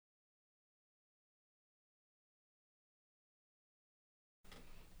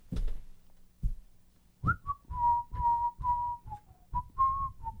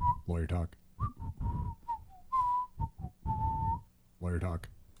Lawyer talk. Lawyer talk.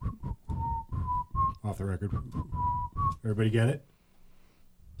 Off the record. Everybody get it?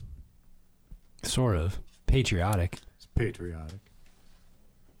 Sort of. Patriotic. It's patriotic.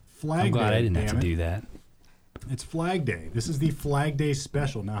 Flag I'm glad Day, I didn't have damn to it. do that. It's Flag Day. This is the Flag Day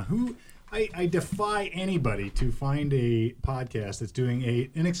special. Now, I defy anybody to find a podcast that's doing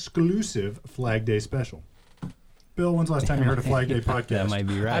an exclusive Flag Day special. Bill, when's the last time you heard a Flag Day podcast? That might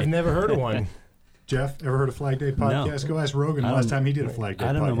be right. I've never heard of one. Jeff, ever heard of Flag Day podcast? Go ask Rogan the last time he did a Flag Day podcast.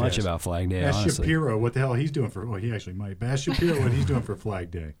 I don't know much about Flag Day, Ask honestly. Shapiro what the hell he's doing for... Well, he actually might. But ask Shapiro what he's doing for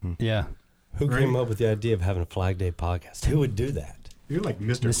Flag Day. Yeah. Who came up with the idea of having a Flag Day podcast? Who would do that? You're like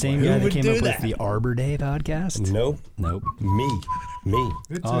Mr. The same Flag. guy Who that would came do up that? with the Arbor Day podcast? Nope. Nope. Me.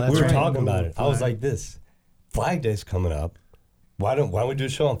 It's Oh, a- that's We were right. talking about it. I was Flag. like this. Flag Day's coming up. Why don't we do a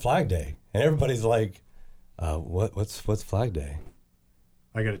show on Flag Day? And everybody's like, what's Flag Day?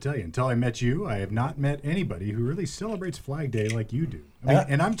 I got to tell you, until I met you, I have not met anybody who really celebrates Flag Day like you do. I mean,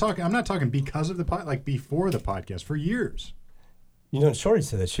 and I'm not talking because of the like before the podcast, for years. You know, Shorty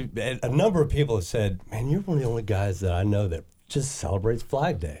said that. A number of people have said, man, you're one of the only guys that I know that just celebrates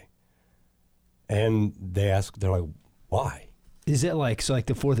Flag Day. And they're like, why? Is it like, so like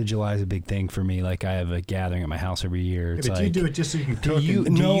the 4th of July is a big thing for me. Like I have a gathering at my house every year. Yeah, It's but like, you do it just so you can do cook. you,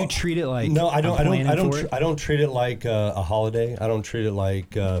 and, do No, you treat it like No, I I'm don't. planning for it? I don't treat it like a holiday. I don't treat it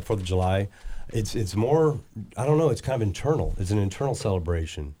like 4th of July. It's more. I don't know. It's kind of internal. It's an internal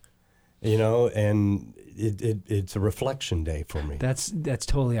celebration, you know, and it's a reflection day for me. That's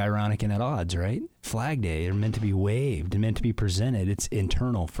totally ironic and at odds, right? Flag Day, they're meant to be waved and meant to be presented. It's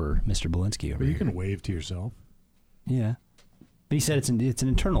internal for Mr. Belinsky over but you here. can wave to yourself. Yeah. But he said it's an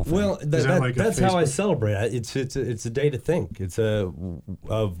internal thing. Well, that like a that's how I Facebook- celebrate. It's a day to think. It's of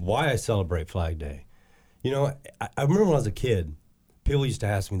why I celebrate Flag Day. You know, I remember when I was a kid, people used to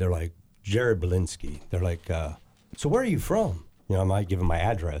ask me. They're like, Jared Belinsky. They're like, so where are you from? You know, I might give them my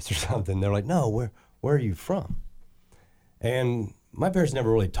address or something. They're like, no, where are you from? And my parents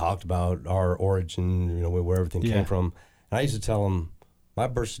never really talked about our origin, you know, where everything Yeah. came from. And I used to tell them, my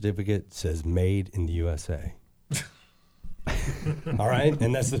birth certificate says made in the USA. All right,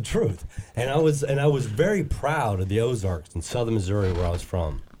 and that's the truth. And I was very proud of the Ozarks in southern Missouri, where I was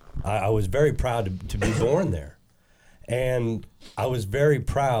from. I was very proud to be born there, and I was very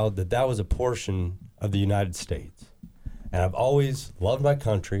proud that was a portion of the United States. And I've always loved my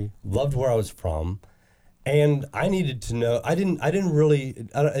country, loved where I was from, and I needed to know. I didn't really.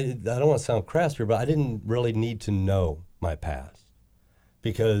 I don't want to sound crass here, but I didn't really need to know my past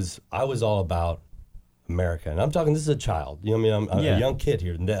because I was all about America. And I'm talking, this is a child. You know what I mean? I'm Yeah. a young kid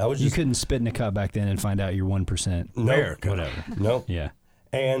here. I was you just, couldn't spit in a cup back then and find out you're 1% No. America. Whatever. no. Yeah.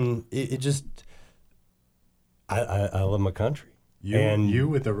 And it just, I love my country. You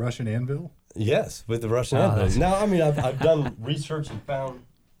with the Russian anvil? Yes, with the Russian Oh, embassy. that's- Now, I mean, I've done research and found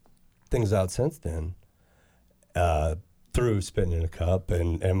things out since then through spitting in a cup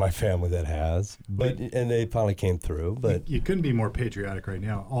and my family that has. And they finally came through. But You couldn't be more patriotic right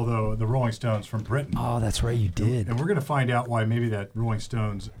now, although the Rolling Stones from Britain. Oh, that's right. You did. And we're going to find out why maybe that Rolling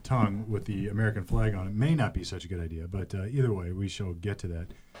Stones tongue with the American flag on it may not be such a good idea. But either way, we shall get to that.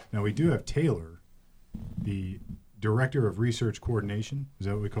 Now, we do have Taylor, the Director of Research Coordination. Is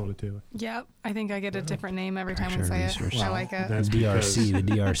that what we called it, Taylor? Yep. I think I get a different name every time we Director say of it. Research. I like it. That's DRC, the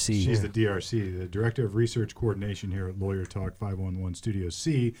DRC. She's the DRC, the Director of Research Coordination here at Lawyer Talk 511 Studio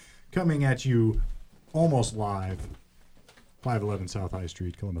C, coming at you almost live, 511 South High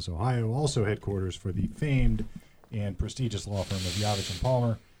Street, Columbus, Ohio. Also headquarters for the famed and prestigious law firm of Yavich and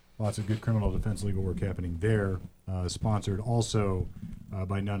Palmer. Lots of good criminal defense legal work happening there. Sponsored also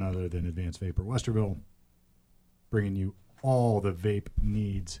by none other than Advanced Vapor Westerville, bringing you all the vape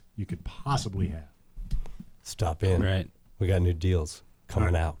needs you could possibly have. stop in. Right. We got new deals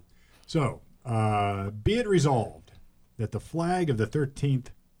coming out. So, be it resolved that the flag of the 13th...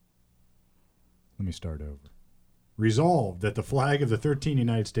 Let me start over. Resolved that the flag of the 13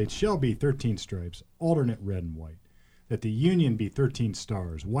 United States shall be 13 stripes, alternate red and white. That the Union be 13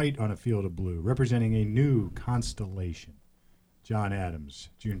 stars, white on a field of blue, representing a new constellation. John Adams,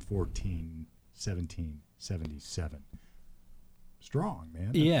 June 14, 1777. Strong,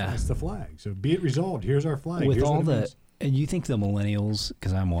 man. Yeah. That's the flag. So be it resolved. Here's our flag. With Here's all what it the, means. and you think the millennials,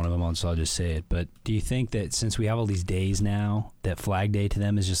 because I'm one of them, so I'll just say it, but do you think that since we have all these days now, that Flag Day to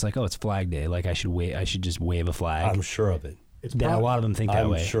them is just like, oh, it's Flag Day, like I should just wave a flag? I'm sure of it. It's That a prob- lot of them think that I'm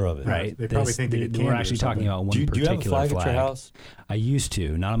way. sure of it. Right? They probably This- think they get candy we're or actually talking something. about one Do you particular have a flag flag. at your house? I used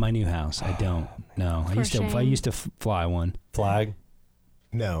to, not at my new house. I don't. No, I For used to. I shame. used to fly one. Flag?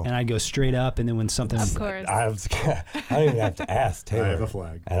 No. And I'd go straight up, and then when something, Of course. I don't even have to ask Taylor. I have a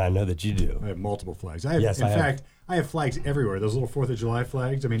flag. And I know that you do. I have multiple flags. I have, Yes, in I have. fact, I have flags everywhere. Those little 4th of July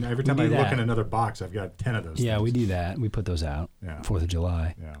flags. I mean, every time do I look that. in another box, I've got 10 of those. yeah, things. we do that. We put those out. Yeah. 4th of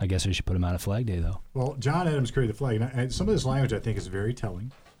July. Yeah. I guess we should put them out at Flag Day though. Well, John Adams created the flag, and some of this language I think is very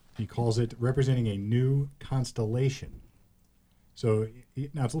telling. He calls it representing a new constellation. So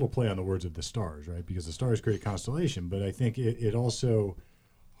now it's a little play on the words of the stars, right? Because the stars create a constellation, but I think it also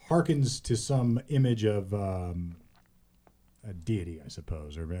harkens to some image of a deity, I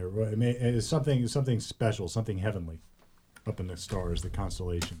suppose, or it's something special, something heavenly up in the stars, the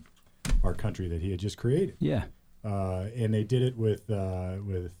constellation, our country that he had just created. Yeah. And they did it with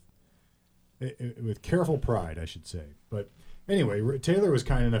careful pride, I should say. But anyway, Taylor was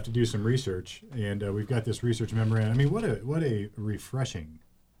kind enough to do some research, and we've got this research memorandum. I mean, what a refreshing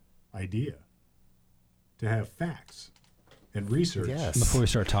idea to have facts and research Yes. Before we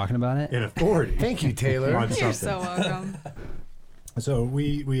start talking about it, and authority. Thank you, Taylor. on You're something. so welcome. So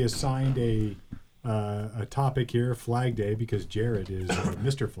we assigned a topic here, Flag Day, because Jared is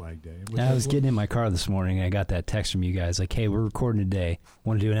Mr. Flag Day. which I was getting in my car this morning, and I got that text from you guys like, "Hey, we're recording today.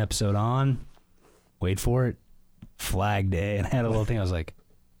 Want to do an episode on? Wait for it, Flag Day." And I had a little thing. I was like,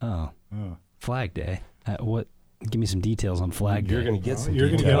 "Oh, Oh. Flag Day. What? Give me some details on Flag Day." You're going to get some You're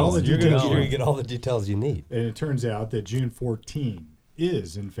details. gonna get all the You're gonna- details. You're going to get all the details you need. And it turns out that June 14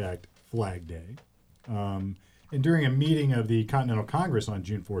 is, in fact, Flag Day. And during a meeting of the Continental Congress on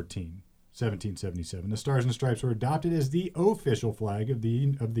June 14, 1777, the Stars and Stripes were adopted as the official flag of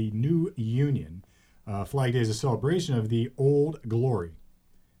the new Union. Flag Day is a celebration of the Old Glory.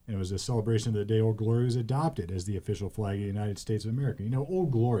 And it was a celebration of the day Old Glory was adopted as the official flag of the United States of America. You know,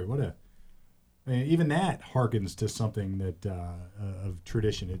 Old Glory, I mean, even that harkens to something that of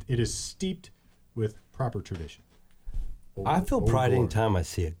tradition. It is steeped with proper tradition. I feel Old pride Glory. anytime I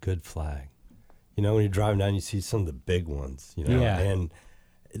see a good flag. You know, when you're driving down, you see some of the big ones, you know. Yeah. And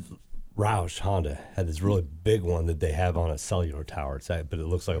Roush Honda had this really big one that they have on a cellular tower. But it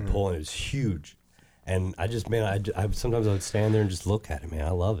looks like a pole, and it's huge. And I sometimes I would stand there and just look at it, man.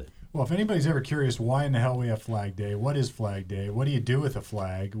 I love it. Well, if anybody's ever curious why in the hell we have Flag Day, what is Flag Day, what do you do with a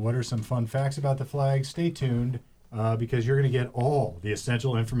flag, what are some fun facts about the flag, stay tuned because you're going to get all the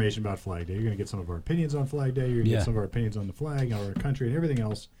essential information about Flag Day. You're going to get some of our opinions on Flag Day. You're going to Yeah. get some of our opinions on the flag, our country, and everything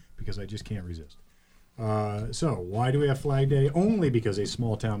else because I just can't resist. So why do we have Flag Day? Only because a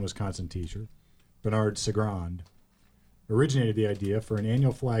small-town Wisconsin teacher, Bernard Sagrand, originated the idea for an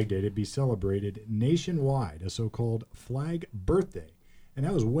annual Flag Day to be celebrated nationwide, a so-called Flag Birthday. And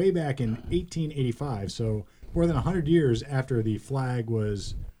that was way back in 1885, so more than 100 years after the flag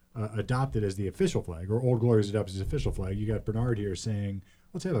was adopted as the official flag, or Old Glory was adopted as the official flag. You got Bernard here saying,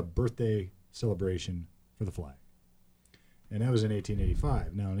 let's have a birthday celebration for the flag. And that was in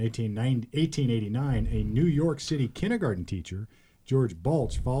 1885. Now, in 1889, a New York City kindergarten teacher, George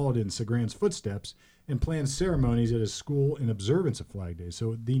Balch, followed in Sagrand's footsteps and planned ceremonies at his school in observance of Flag Day.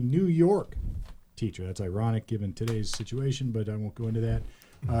 So the New York teacher, that's ironic given today's situation, but I won't go into that.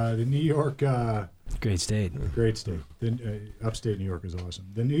 The New York, Great state. great state. Then upstate New York is awesome.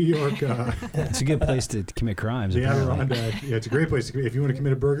 The New York, It's a good place to commit crimes. the apparently. Adirondack, yeah, it's a great place to, if you want to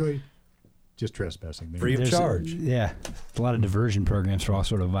commit a burglary, just trespassing. Man. Free of There's charge. Yeah, a lot of diversion programs for all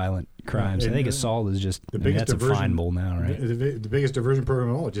sort of violent crimes. and, I think assault is just the biggest that's diversion- a finable now, right? The biggest diversion program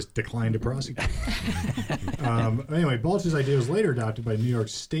of all, just declined to prosecute. Anyway, Balch's idea was later adopted by New York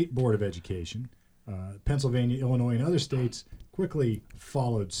State Board of Education. Pennsylvania, Illinois, and other states quickly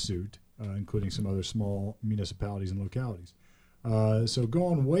followed suit, including some other small municipalities and localities. So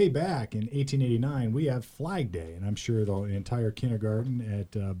going way back in 1889, we have Flag Day, and I'm sure the entire kindergarten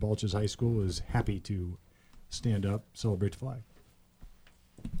at Balch's High School is happy to stand up, celebrate the flag.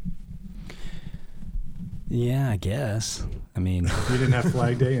 Yeah, I guess. I mean, You didn't have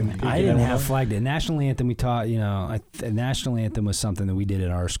Flag Day, and I didn't have Flag Day. National anthem we taught. National anthem was something that we did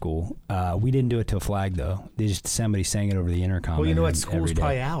at our school. We didn't do it to a flag though. Somebody sang it over the intercom. Well, you know what? every School's day.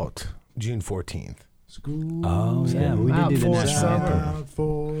 probably out June 14th. School. Oh yeah, we did Out do the for national summer. anthem. Out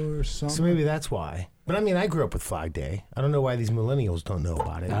for summer. So maybe that's why. But I mean, I grew up with Flag Day. I don't know why these millennials don't know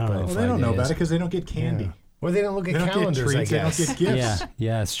about it. I don't but- know. Well, they don't Flag know Day about is. it because they don't get candy. Yeah. Or they don't look They at don't get calendars, treats. I guess. They don't get gifts.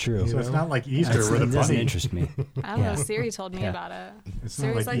 Yeah, it's true. So it's not like Easter where the It doesn't bunny. interest me. I don't know. Siri told me Yeah. about it. It's not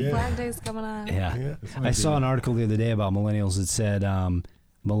Siri's like- like, yeah. Flag Day's coming up. Yeah. Yeah. not I like saw the- an article the other day about millennials that said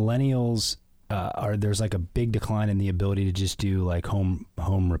millennials there's like a big decline in the ability to just do like home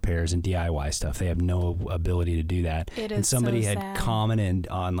repairs and DIY stuff. They have no ability to do that. It And is somebody so had sad. commented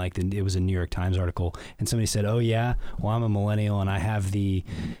on it was a New York Times article, and somebody said, "Oh yeah, well I'm a millennial and I have the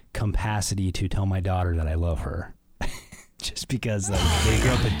capacity to tell my daughter that I love her." just because they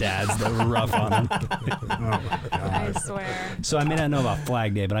grew up with dads that were rough on them. Oh my I God. swear. So I may not know about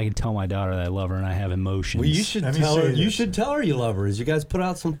Flag Day, but I can tell my daughter that I love her and I have emotions. Well, you should Let me tell say her. You this. should tell her you love her. As you guys put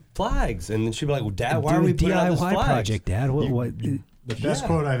out some flags, and then she'd be like, "Well, Dad, why Do are we a putting out this DIY flags?" project, Dad? What? The best Yeah.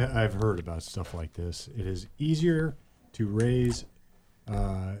 quote I've heard about stuff like this: "It is easier to raise,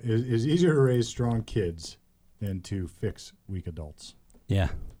 it is easier to raise strong kids than to fix weak adults." Yeah.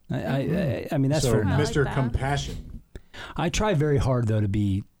 I mean, that's so, fair enough. like Mr. that. Compassion. I try very hard though to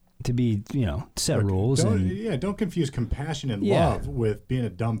be set Look, rules don't confuse compassion and Yeah. love with being a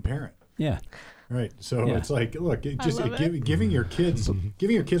dumb parent. yeah. Right. So Yeah. it's like, look, love it. giving your kids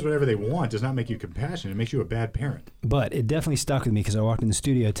whatever they want does not make you compassionate. It makes you a bad parent. But it definitely stuck with me because I walked in the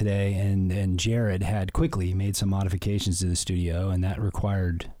studio today and Jared had quickly made some modifications to the studio, and that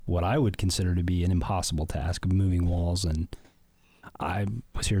required what I would consider to be an impossible task of moving walls. And I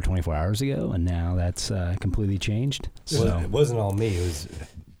was here 24 hours ago, and now that's completely changed. Well, So it wasn't all me. It was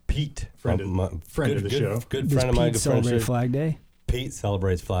Pete, Friend of the show. good does friend of mine. Pete Good friend of celebrate the show. Flag Day? Pete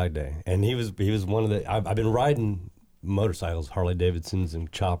celebrates Flag Day, and he was one of the. I've been riding motorcycles, Harley Davidsons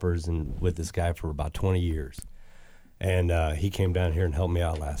and choppers, and with this guy for about 20 years, and he came down here and helped me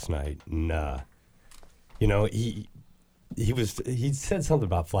out last night, and he said something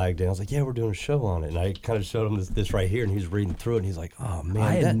about Flag Day. I was like, yeah, we're doing a show on it, and I kind of showed him this right here, and he was reading through it, and he's like, oh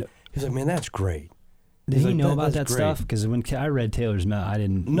man, he's like, man, that's great. Did He's he like, know about that that's great. stuff? Because when I read Taylor's mail, I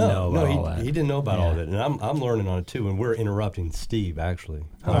didn't know about all that. he didn't know about all of Yeah. it, and I'm learning on it too. And we're interrupting Steve actually.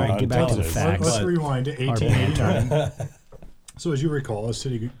 All right, get back to the Let's- facts. Let's rewind to Our bad 1889. So as you recall, a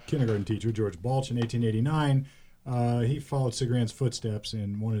city kindergarten teacher, George Balch, in 1889, he followed Cigrand's footsteps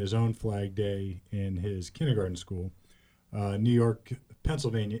and wanted his own Flag Day in his kindergarten school. New York,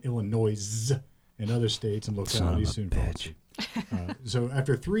 Pennsylvania, Illinois, and other states and Son of localities a soon followed bitch. suit. So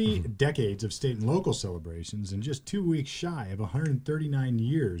after 3 decades of state and local celebrations and just 2 weeks shy of 139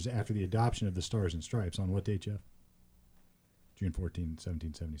 years after the adoption of the Stars and Stripes, on what date, Jeff? June 14,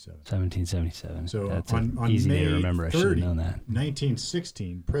 1777. 1777. So That's on easy May to remember. I should 30, have known that.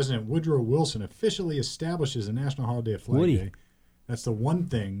 1916, President Woodrow Wilson officially establishes a national holiday of Flag Woody. Day. That's the one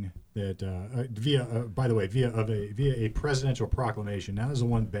thing that, via a presidential proclamation. Now, there's the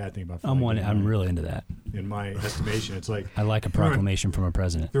one bad thing about Flag Day. I'm really into that. In my estimation, it's like I like a proclamation from a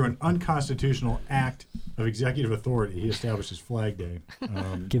president. through an unconstitutional act of executive authority, he establishes Flag Day.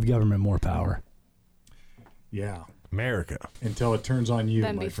 Give government more power. Yeah, America. until it turns on you,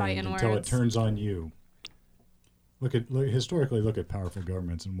 Then my be friend. fighting Until it words. turns on you. Historically, look at powerful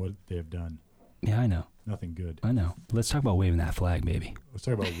governments and what they have done. Yeah, I know. Nothing good. I know. Let's talk about waving that flag, baby. Let's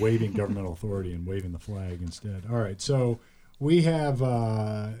talk about waving governmental authority and waving the flag instead. All right, so we have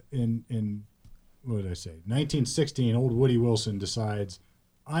in what did I say? 1916, old Woody Wilson decides,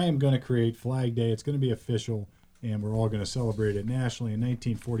 I am going to create Flag Day. It's going to be official, and we're all going to celebrate it nationally. In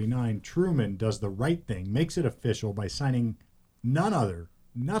 1949, Truman does the right thing, makes it official by signing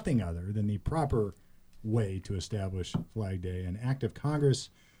nothing other than the proper way to establish Flag Day, an act of Congress,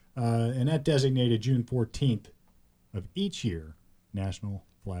 and that designated June 14th of each year National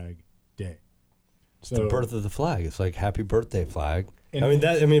Flag Day. It's the birth of the flag. It's like happy birthday flag. And-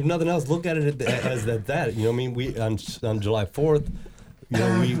 If nothing else, look at it as that. You know, what I mean, we on July 4th,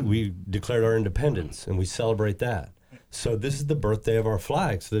 we declared our independence and we celebrate that. So this is the birthday of our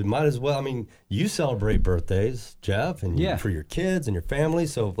flag. So they might as well. I mean, you celebrate birthdays, Jeff, and Yeah. for your kids and your family.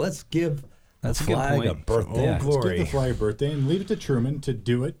 So let's give That's the a good flag a point. birthday. Yeah. Let's Glory. give the flag a birthday and leave it to Truman to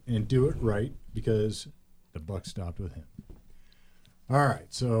do it and do it right because the buck stopped with him. All right,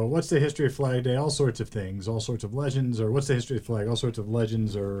 so what's the history of Flag Day? All sorts of things, all sorts of legends, or what's the history of flag? All sorts of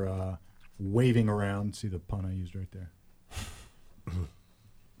legends are waving around. See the pun I used right there?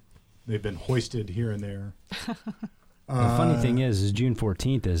 They've been hoisted here and there. The funny thing is June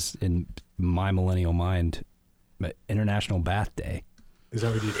 14th is, in my millennial mind, International Bath Day. Is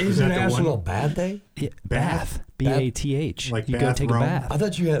that what you? Is that the International one? Bad Day? Yeah, Bath? Bath. Like you go Bath, take Rome? a bath. I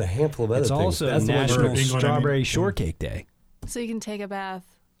thought you had a handful of other It's things. also That's the one National England, I mean. Strawberry Shortcake Day. So you can take a bath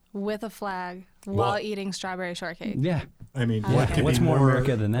with a flag while eating strawberry shortcake. Yeah. I mean, Okay. what could What's be more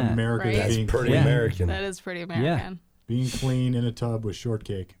America than that? America Right? than That's being pretty clean, American. That is pretty American. being clean in a tub with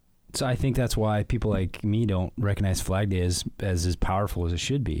shortcake. So I think that's why people like me don't recognize Flag Day as powerful as it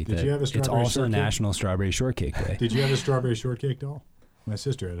should be. Did that you have a it's strawberry also shortcake? National Strawberry Shortcake Day. Did you have a strawberry shortcake doll? My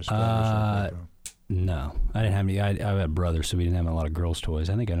sister had a strawberry shortcake doll. No, I didn't have any. I have a brother, so we didn't have a lot of girls' toys.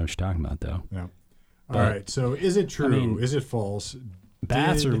 I think I know what you're talking about, though. Yeah. All But, right. So, is it true? mean, is it false?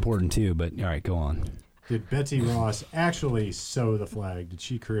 Baths are Did- important too, but all right, go on. Did Betsy Ross actually sew the flag? Did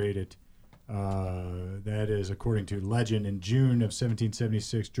she create it? That is, according to legend, in June of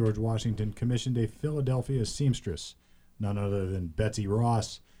 1776, George Washington commissioned a Philadelphia seamstress none other than Betsy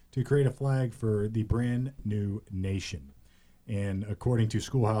Ross, to create a flag for the brand new nation. And according to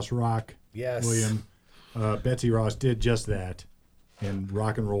Schoolhouse Rock, Yes. William, Betsy Ross did just that in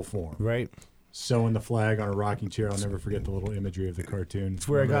rock and roll form. Right. Sewing the flag on a rocking chair. I'll never forget the little imagery of the cartoon. It's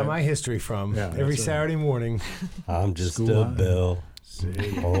where I got my history from. Yeah, Every that's right. Saturday morning. I'm just School a bill,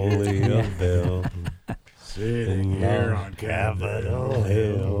 Sitting only a bill. Sitting here on Capitol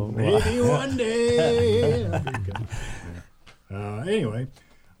Hill. Maybe one day. Anyway,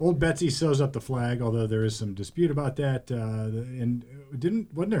 old Betsy sews up the flag, although there is some dispute about that. And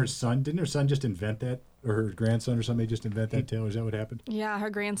wasn't her son? Didn't her son just invent that, or her grandson or somebody just invent that tale? Is that what happened? Yeah, her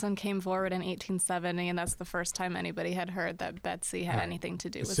grandson came forward in 1870, and that's the first time anybody had heard that Betsy had anything to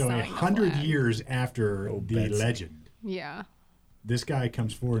do with So sewing the 100 flag. years after the Betsy. legend, Yeah, this guy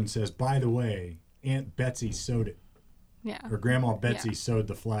comes forward and says, "By the way, Aunt Betsy sewed it." yeah. Or Grandma Betsy Yeah. sewed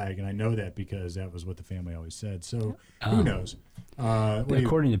the flag, and I know that because that was what the family always said. So who knows? What do you-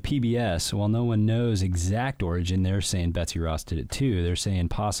 According to PBS, while no one knows exact origin, they're saying Betsy Ross did it too. They're saying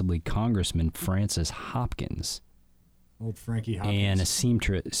possibly Congressman Francis Hopkins old Frankie Hopkins. and a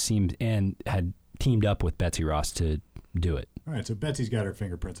seamstress and had teamed up with Betsy Ross to do it. All right, so Betsy's got her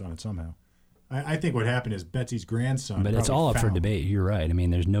fingerprints on it somehow. I think what happened is Betsy's grandson. But it's probably all up for found- debate. You're right. I mean,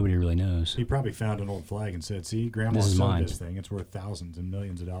 there's nobody really knows. He probably found an old flag and said, "See, Grandma This is sewed mine." this thing. It's worth thousands and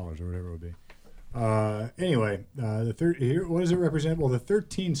millions of dollars, or whatever it would be." Anyway, here, what does it represent? Well, the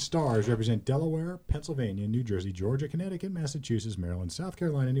 13 stars represent Delaware, Pennsylvania, New Jersey, Georgia, Connecticut, Massachusetts, Maryland, South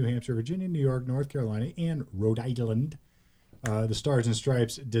Carolina, New Hampshire, Virginia, New York, North Carolina, and Rhode Island. The Stars and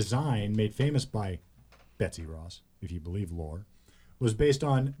Stripes design, made famous by Betsy Ross, if you believe lore, was based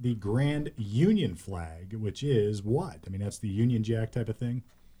on the Grand Union flag, which is what? I mean, that's the Union Jack type of thing.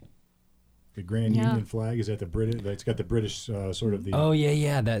 The Grand Yeah. Union flag, is that the British? It's got the British sort of the. Oh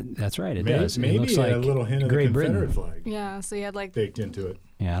yeah. That's right. It maybe, does. maybe it looks a like little hint of the Great Confederate Britain. flag Yeah, so you had baked into it.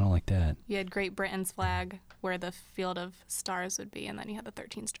 Yeah, I don't like that. you had Great Britain's flag where the field of stars would be, and then you had the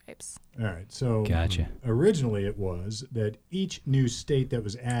 13 stripes. All right, so Gotcha. originally it was that each new state that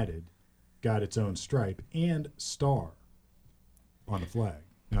was added got its own stripe and star on the flag.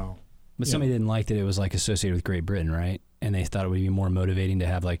 Now, But Yeah. somebody didn't like that it was like associated with Great Britain, right? And they thought it would be more motivating to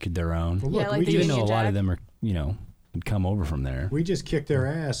have like their own. well, Yeah, look, like we the Even just though a lot of Jack. them are, would come over from there. we just kicked their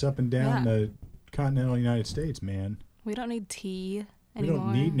ass up and down Yeah. the continental United States, man. We don't need tea We anymore.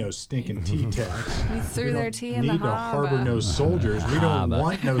 don't need no stinking tea tax. We We threw their don't tea in the need to harbor. harbor no soldiers. We don't Harbor.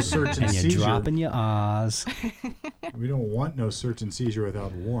 want no search and And you're seizure. dropping your ahs. We don't want no search and seizure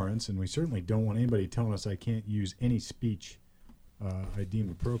without warrants, and we certainly don't want anybody telling us I can't use any speech I deem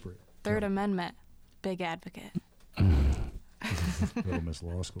appropriate. Third Amendment, big advocate. Little Miss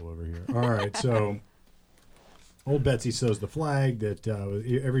Law School over here. All right, so old Betsy sews the flag that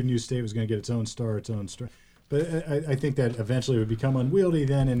every new state was going to get its own star, its own star. But I think that eventually it would become unwieldy.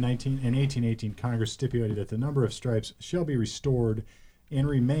 Then in 1818, Congress stipulated that the number of stripes shall be restored and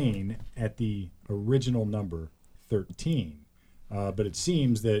remain at the original number 13. But it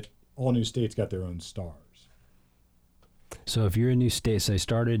seems that all new states got their own stars. So if you're a new state, so I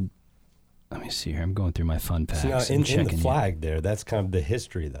started. Let me see here. I'm going through my fun facts. So now, and in the checking you. flag there, that's kind of the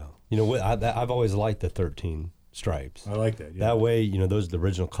history, though. I've always liked the 13 stripes. I like that. Yeah. That way, those are the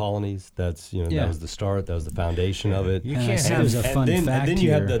original colonies. That's, Yeah. that was the start. That was the foundation of it. You And I can't said have there's a fun and fact then you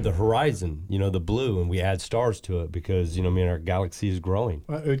here. had the horizon, the blue, and we add stars to it because, our galaxy is growing.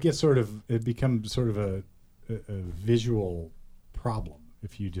 It would get it becomes sort of a visual problem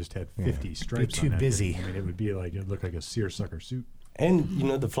if you just had 50 stripes. too on that busy. thing. I mean, it would be like it looked like a seersucker suit. And,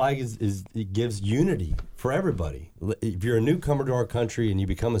 the flag it gives unity for everybody. If you're a newcomer to our country and you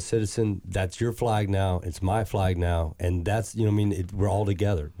become a citizen, that's your flag now. It's my flag now. And that's, we're all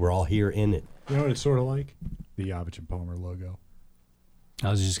together. We're all here in it. You know what it's sort of like? The Yavich and Palmer logo.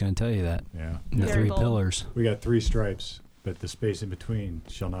 I was just going to tell you that. Yeah. The Very three bold. pillars. We got 3 stripes, but the space in between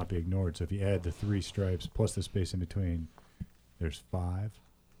shall not be ignored. So if you add the 3 stripes plus the space in between, there's 5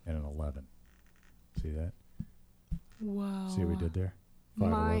 and an 11. See that? Whoa. See what we did there? 5,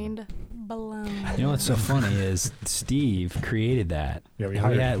 11. Mind blown. You know what's so funny is Steve created that. Yeah, we And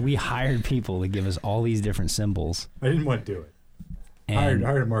hired we hired people to give us all these different symbols. I didn't want to do it. And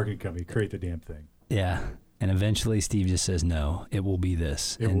Hired a marketing company, create the damn thing. yeah. And eventually Steve just says, no, it will be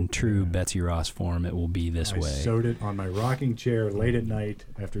this. It In will- true yeah. Betsy Ross form, it will be this I way. sewed it on my rocking chair late at night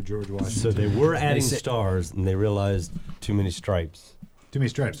after George Washington. So they were adding say- stars and they realized too many stripes. Too many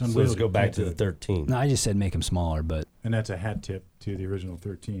stripes. So let's unwieldy. go back Can't to do the it. 13. No, I just said make them smaller, but And that's a hat tip to the original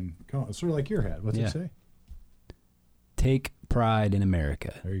 13. It's sort of like your hat. What's Yeah. it say? take pride in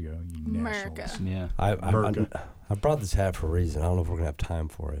America. There you go. You America. nationals. Yeah. I brought this hat for a reason. I don't know if we're gonna have time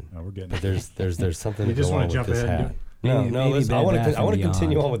for it. No, we're getting But there's something You to just go wanna on jump with this ahead and hat. No, maybe listen, I Bed want Bath to and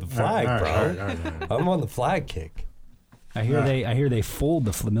continue Beyond. on with the flag, All right, bro. all right, all right. I'm on the flag kick. I hear they fold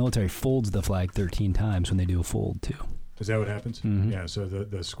the military folds the flag 13 times when they do a fold too. Is that what happens? Mhm. Yeah. So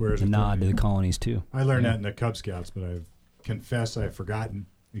the squares. A are nod to 13. the colonies too. I learned Yeah. that in the Cub Scouts, but I've confessed I've forgotten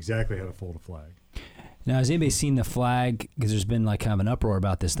exactly how to fold a flag. Now, has anybody seen the flag? Because there's been like kind of an uproar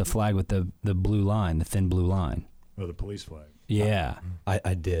about this. The flag with the blue line, the thin blue line. Oh, the police flag. Yeah.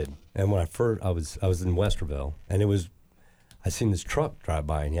 I did, and when I first I was in Westerville, and I seen this truck drive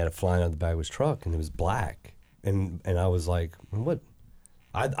by, and he had it flying out of the back of his truck, and it was black, and I was like, what?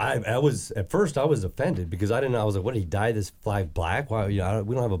 I was at first I was offended because I didn't know. I was like, what, did he dye this flag black? Why, we don't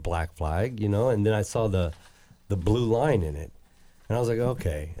have a black flag, and then I saw the blue line in it, and I was like,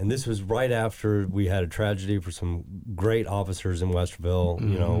 okay. And this was right after we had a tragedy for some great officers in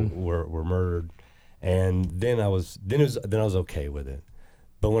Westerville, were murdered, and then I was okay with it.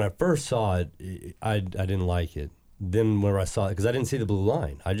 But when I first saw it, I didn't like it. Then when I saw it, because I didn't see the blue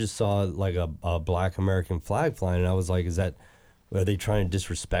line, I just saw like a black American flag flying, and I was like, are they trying to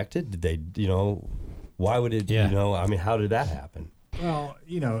disrespect it? Did they, why would it, Yeah. I mean, how did that happen? Well,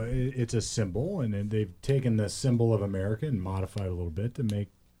 it's a symbol, and then they've taken the symbol of America and modified it a little bit to make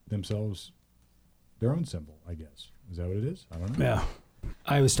themselves their own symbol, I guess. Is that what it is? I don't know. Yeah.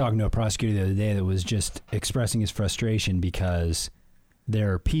 I was talking to a prosecutor the other day that was just expressing his frustration because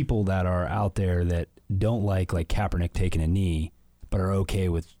there are people that are out there that don't like Kaepernick taking a knee, but are okay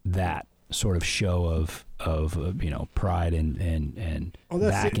with that sort of show of pride and Oh,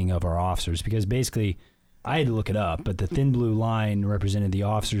 that's backing of our officers. Because basically, I had to look it up, but the thin blue line represented the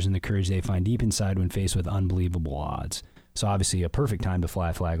officers and the courage they find deep inside when faced with unbelievable odds. So obviously a perfect time to fly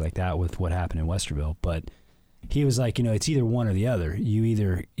a flag like that with what happened in Westerville. But he was like, it's either one or the other. You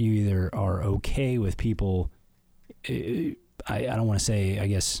either are okay with people, I don't want to say, I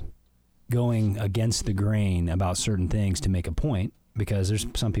guess, going against the grain about certain things to make a point, because there's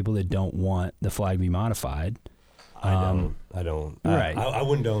some people that don't want the flag to be modified. I don't. Right. I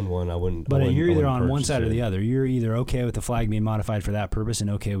wouldn't own one. I wouldn't. But I wouldn't, you're I either wouldn't on one purchase side or it. the other. You're either okay with the flag being modified for that purpose and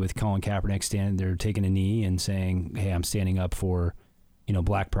okay with Colin Kaepernick standing there taking a knee and saying, hey, I'm standing up for,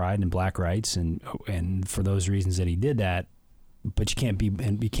 black pride and black rights, and for those reasons that he did that. But you can't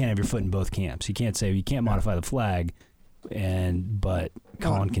have your foot in both camps. You can't say you can't modify the flag, but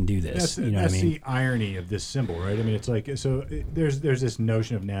Colin can do this. That's, You know that's what I mean? the irony of this symbol, right? I mean, it's like, there's this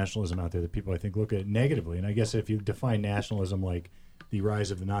notion of nationalism out there that people, I think, look at negatively. And I guess if you define nationalism like the rise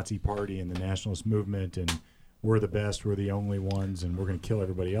of the Nazi Party and the nationalist movement, and we're the best, we're the only ones, and we're going to kill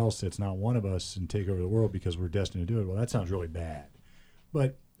everybody else that's not one of us and take over the world because we're destined to do it. Well, that sounds really bad.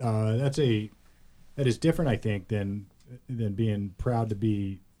 But that is different, I think, than being proud to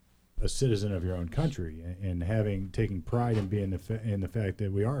be a citizen of your own country and taking pride in being in the fact that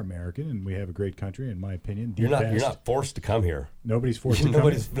we are American and we have a great country, in my opinion. You're not forced to come here. Nobody's forced to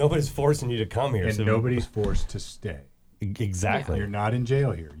come here. Nobody's forcing you to come here. And nobody's forced to stay. Exactly. You're not in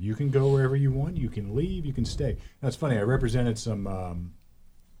jail here. You can go wherever you want. You can leave. You can stay. That's funny. I represented some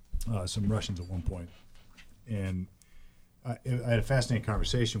Russians at one point, and I had a fascinating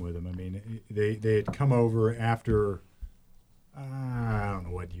conversation with them. I mean, they had come over after, I don't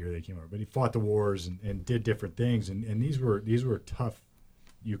know what year they came over, but he fought the wars and did different things. And these were tough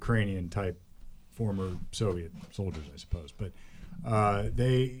Ukrainian type former Soviet soldiers, I suppose. But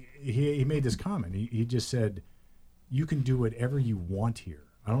he made this comment. He just said, you can do whatever you want here.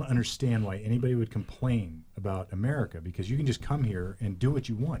 I don't understand why anybody would complain about America, because you can just come here and do what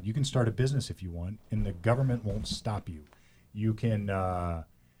you want. You can start a business if you want, and the government won't stop you. You can,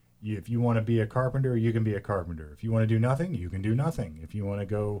 if you want to be a carpenter, you can be a carpenter. If you want to do nothing, you can do nothing. If you want to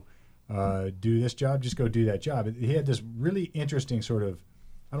go do this job, just go do that job. He had this really interesting sort of,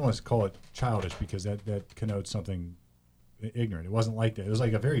 I don't want to call it childish because that connotes something ignorant. It wasn't like that. It was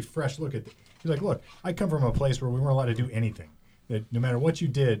like a very fresh look at he's like, look, I come from a place where we weren't allowed to do anything. That no matter what you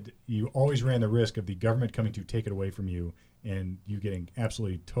did, you always ran the risk of the government coming to take it away from you and you getting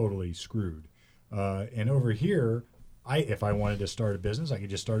absolutely, totally screwed. And over here, if I wanted to start a business, I could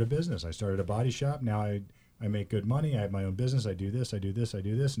just start a business. I started a body shop. Now I make good money. I have my own business. I do this, I do this, I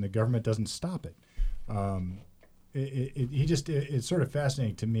do this, and the government doesn't stop it. It's sort of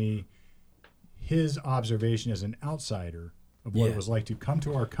fascinating to me, his observation as an outsider of what it was like to come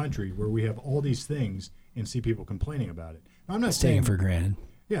to our country where we have all these things and see people complaining about it. Now, I'm not saying Taken for granted.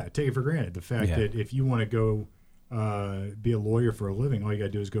 Yeah, take it for granted. The fact that if you want to go be a lawyer for a living, all you got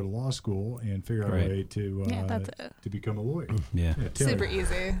to do is go to law school and figure out a way to that's it. to become a lawyer. Yeah. Taylor. Super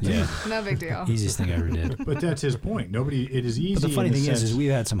easy. Yeah. No big deal. Easiest thing I ever did. But that's his point. It is easy. But the funny in thing sense, is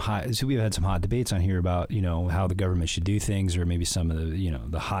we've had some hot debates on here about how the government should do things, or maybe some of the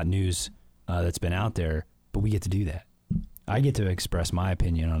the hot news that's been out there. But we get to do that. I get to express my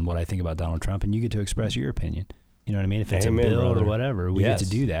opinion on what I think about Donald Trump, and you get to express your opinion. You know what I mean? If it's Amen, a bill brother. or whatever, we Yes. get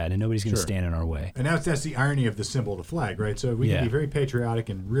to do that, and nobody's going to Sure. stand in our way. And that's the irony of the symbol of the flag, right? So we Yeah. can be very patriotic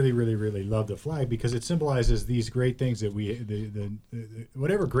and really, really, really love the flag because it symbolizes these great things that the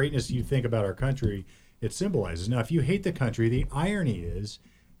whatever greatness you think about our country, it symbolizes. Now, if you hate the country, the irony is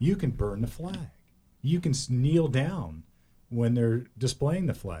you can burn the flag. You can kneel down when they're displaying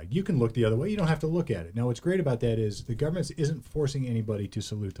the flag. You can look the other way. You don't have to look at it. Now, what's great about that is the government isn't forcing anybody to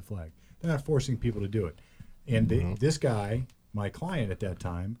salute the flag. They're not forcing people to do it. And this guy, my client at that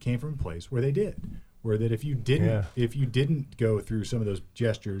time, came from a place where they did, where that if you didn't go through some of those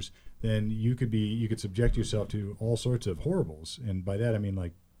gestures, then you could subject yourself to all sorts of horribles, and by that I mean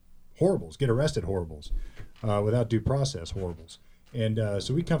like horribles, get arrested horribles, without due process horribles. And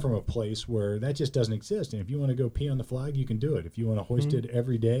so we come from a place where that just doesn't exist. And if you want to go pee on the flag, you can do it. If you want to hoist it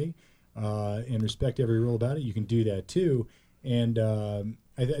every day and respect every rule about it, you can do that too. And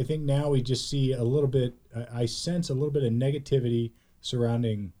I think now we just see a little bit. I sense a little bit of negativity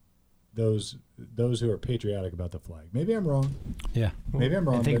surrounding those who are patriotic about the flag. Maybe I'm wrong. Yeah. Maybe I'm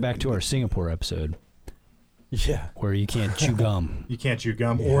wrong. And think but back to our Singapore episode Yeah. where you can't chew gum. You can't chew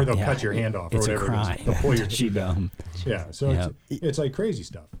gum, or they'll cut your hand off, or It's a whatever. crime It is. They'll pull your to chew gum. Yeah. So Yeah. it's like crazy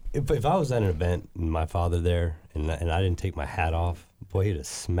stuff. If I was at an event and my father there and I didn't take my hat off, boy, he'd have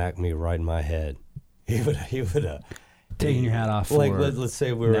smacked me right in my head. He would have Taking your hat off for like let's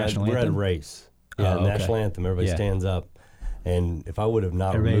say we're at national a anthem? race. Yeah, Oh, okay. national anthem. Everybody Yeah. stands up, and if I would have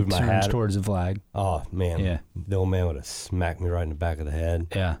not Everybody removed my turns hat, towards the flag. oh man, Yeah. the old man would have smacked me right in the back of the head.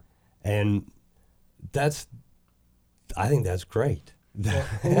 Yeah. And I think that's great. Look,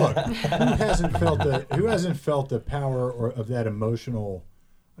 who hasn't felt the power of that emotional?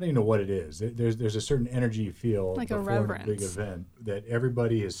 I don't even know what it is. There's a certain energy you feel Like a before a reverence. big event that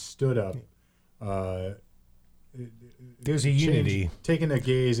everybody has stood up. There's a unity. Taking a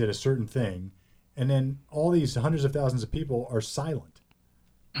gaze at a certain thing, and then all these hundreds of thousands of people are silent,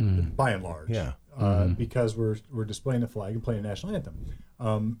 by and large, Yeah. because we're displaying the flag and playing the national anthem.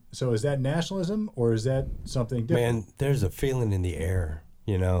 So is that nationalism, or is that something different? Man, there's a feeling in the air,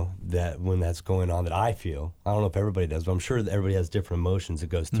 that when that's going on that I feel. I don't know if everybody does, but I'm sure that everybody has different emotions that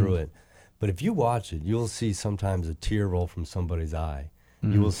goes through it. But if you watch it, you'll see sometimes a tear roll from somebody's eye.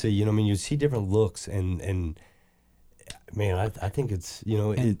 You will see, you see different looks and man, I think it's,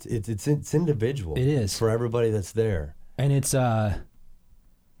 it's individual. It is. For everybody that's there. And it's the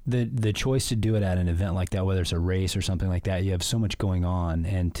choice to do it at an event like that, whether it's a race or something like that, you have so much going on,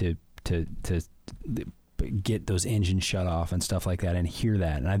 and to get those engines shut off and stuff like that and hear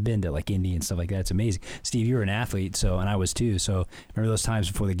that. And I've been to like Indy and stuff like that. It's amazing. Steve, you were an athlete, and I was too. So remember those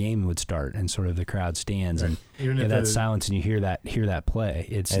times before the game would start and sort of the crowd stands and Even if that the- silence and you hear that play.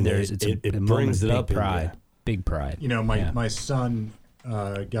 It's And there's it a moment brings of it big up in pride. you. Big pride. My son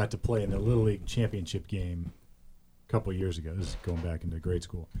got to play in the Little League championship game a couple of years ago. This is going back into grade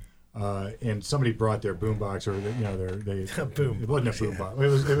school. And somebody brought their boombox, or it wasn't a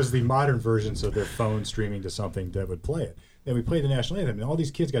boombox. It was the modern version, so their phone streaming to something that would play it. And we played the national anthem, and all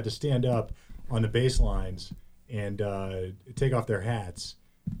these kids got to stand up on the baselines and take off their hats,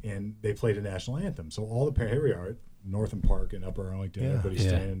 and they played a national anthem. So all the parents, here we are at Northam Park in Upper Arlington, everybody's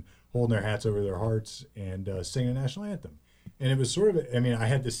standing, holding their hats over their hearts and singing the national anthem. And it was sort of, I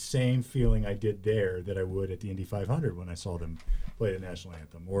had the same feeling I did there that I would at the Indy 500 when I saw them play the national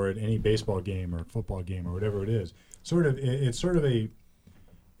anthem, or at any baseball game or football game or whatever it is.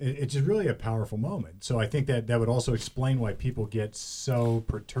 It's just really a powerful moment. So I think that would also explain why people get so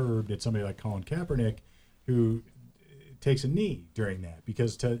perturbed at somebody like Colin Kaepernick, who takes a knee during that,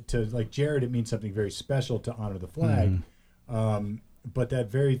 because to like Jared, it means something very special to honor the flag. But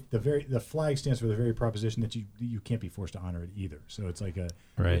the flag stands for the very proposition that you can't be forced to honor it either. So it's like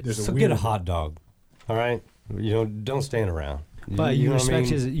Right. There's So a get weird, a hot dog. All right? Don't stand around. But you know what I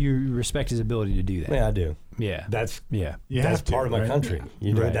respect mean? you respect his ability to do that. Yeah, I do. Yeah. That's Yeah. You that's have to, part of my right? country.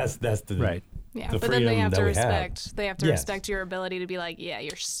 Right. That's the Right. Yeah, the but then they freedom have to that we have. respect. They have to Yes. respect your ability to be like, yeah,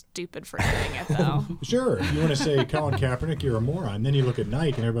 you're stupid for doing it though. Sure, if you want to say Colin Kaepernick, you're a moron. Then you look at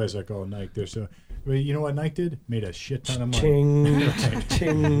Nike, and everybody's like, "Oh, Nike, they're so." Well, you know what Nike did? Made a shit ton of money. ching,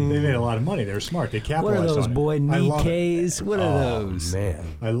 ching. They made a lot of money. They were smart. They What capitalized are those on it. boy I love it. Nikes? What are those? Man.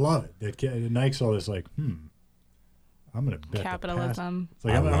 I love it. Nike saw this like, I'm going to bet Capitalism. It's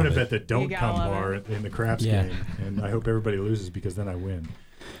like, I'm love going to it. bet the don't gotta come love bar in the craps Yeah. game, and I hope everybody loses because then I win.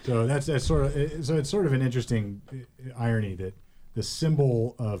 So that's sort of so it's sort of an interesting irony that the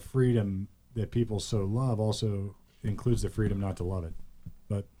symbol of freedom that people so love also includes the freedom not to love it.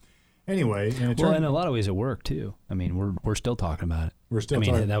 But anyway, Well, in a lot of ways, it worked too. I mean, we're still talking about it. we're still I mean,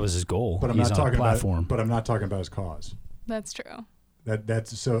 talking. that was his goal. But I'm He's not on a talking platform. about. But I'm not talking about his cause. That's true.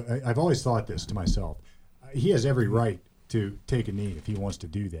 That's so. I've always thought this to myself. He has every right to take a knee if he wants to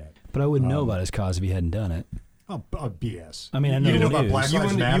do that. But I wouldn't know about his cause if he hadn't done it. Oh, BS. I mean, I know you didn't know the about news. Black You Lives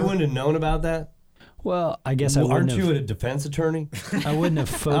wouldn't, Matter. you wouldn't have known about that? Well, I guess I Well, wouldn't aren't have. you a defense attorney? I wouldn't have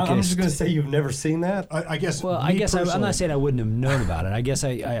focused. I'm just going to say you've never seen that. I guess. Well, I me guess I'm personally- not saying I wouldn't have known about it. I guess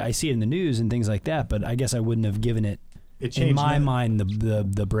I see it in the news and things like that, but I guess I wouldn't have given it, It in changed my that. mind,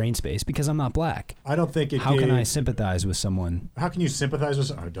 the brain space because I'm not black. I don't think it. How can gave- I sympathize with someone? How can you sympathize with?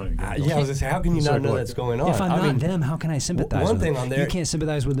 Oh, don't even. Go Yeah, I was going to say, how can you So, not know look, that's going on? If I'm I not mean, them, how can I sympathize one with thing them? on there- You can't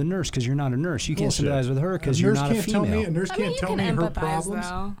sympathize with a nurse because you're not a nurse. You can't Bullshit. sympathize with her because A you're nurse not a can't tell female. me. A nurse I mean, can't you tell can me her empathize, problems.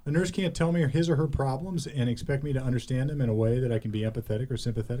 though. A nurse can't tell me his or her problems and expect me to understand them in a way that I can be empathetic or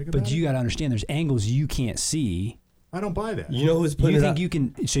sympathetic about. But you got to understand, there's angles you can't see. I don't buy that. you know who's putting You it think out? you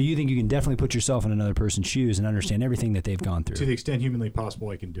can? So you think you can definitely put yourself in another person's shoes and understand everything that they've gone To through? the extent humanly possible,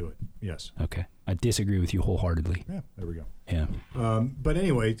 I can do it. Yes. Okay, I disagree with you wholeheartedly. Yeah. There we go. Yeah. But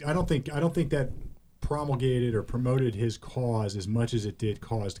anyway, I don't think that promulgated or promoted his cause as much as it did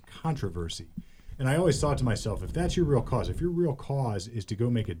caused controversy. And I always thought to myself, if that's your real cause, if your real cause is to go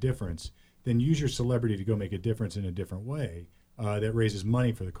make a difference, then use your celebrity to go make a difference in a different way that raises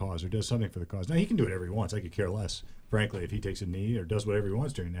money for the cause or does something for the cause. Now, he can do whatever he wants. I could care less, frankly, if he takes a knee or does whatever he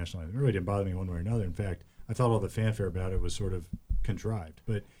wants during national anthem. It really didn't bother me one way or another. In fact, I thought all the fanfare about it was sort of contrived.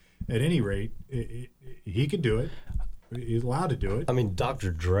 But at any rate, he could do it. He's allowed to do it. I mean,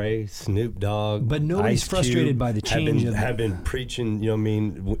 Dr. Dre, Snoop Dogg, But nobody's Ice frustrated Cube by the change of- have been preaching, you know what I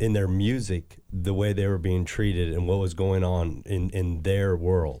mean, in their music, the way they were being treated and what was going on in their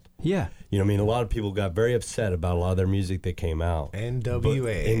world. Yeah. You know what I mean? A lot of people got very upset about a lot of their music that came out.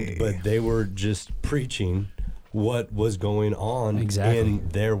 NWA. But they were just preaching what was going on Exactly. in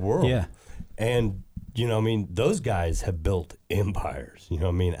their world. Yeah. And, you know what I mean, those guys have built empires, you know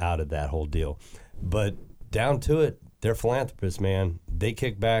what I mean, out of that whole deal. But down to it, they're philanthropists, man. They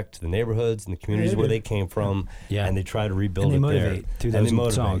kick back to the neighborhoods and the communities they where do. they came from, Yeah. and they try to rebuild And they it there. motivate through And those they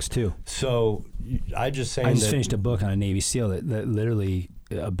motivate. songs too. So I just saying I just that finished a book on a Navy SEAL that literally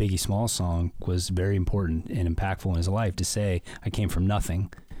a Biggie Smalls song was very important and impactful in his life to say, I came from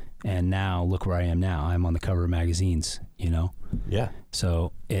nothing and now look where I am now. I'm on the cover of magazines, you know? yeah.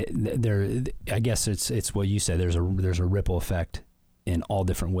 So I guess it's what you said. There's a ripple effect in all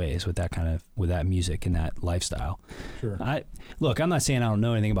different ways with that music and that lifestyle. Sure. I'm not saying I don't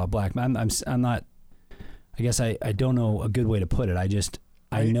know anything about black. I'm not. I guess I don't know a good way to put it.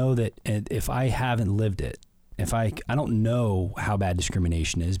 I know that if I haven't lived it, if I don't know how bad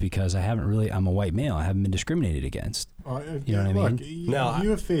discrimination is because I'm a white male. I haven't been discriminated against. You know what I mean? Now, you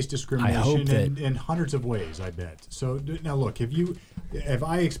have faced I discrimination hope that- in hundreds of ways, I bet. So now look, if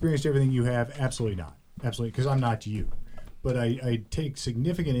I experienced everything you have, absolutely not. Absolutely, because I'm not you. But I take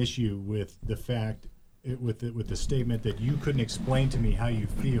significant issue with the fact, with the statement that you couldn't explain to me how you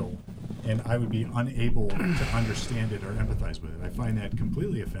feel, and I would be unable to understand it or empathize with it. I find that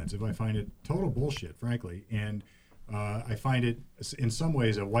completely offensive. I find it total bullshit, frankly, and I find it in some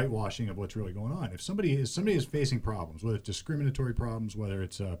ways a whitewashing of what's really going on. If somebody is facing problems, whether it's discriminatory problems, whether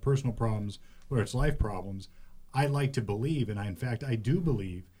it's personal problems, whether it's life problems, I like to believe, and in fact I do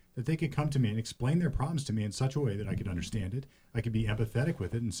believe, that they could come to me and explain their problems to me in such a way that I could understand it, I could be empathetic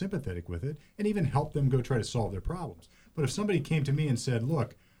with it and sympathetic with it, and even help them go try to solve their problems. But if somebody came to me and said,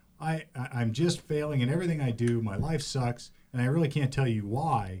 look, I'm just failing in everything I do, my life sucks, and I really can't tell you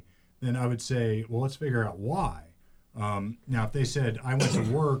why, then I would say, well, let's figure out why. Now, if they said, I went to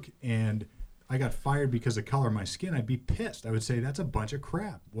work and I got fired because of the color of my skin, I'd be pissed. I would say, that's a bunch of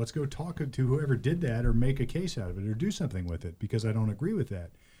crap. Let's go talk to whoever did that or make a case out of it or do something with it because I don't agree with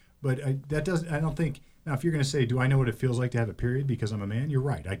that. But I don't think. Now, if you're going to say, do I know what it feels like to have a period because I'm a man? You're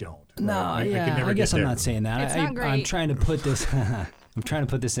right. I don't. No, Right? I could never I guess get I'm there. not saying that. It's not great. I'm trying to put this. I'm trying to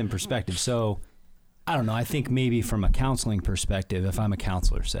put this in perspective. So, I don't know. I think maybe from a counseling perspective, if I'm a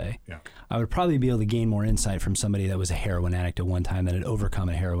counselor, say, Yeah. I would probably be able to gain more insight from somebody that was a heroin addict at one time that had overcome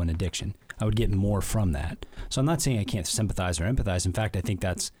a heroin addiction. I would get more from that. So I'm not saying I can't sympathize or empathize. In fact, I think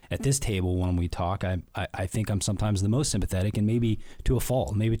that's at this table when we talk, I think I'm sometimes the most sympathetic and maybe to a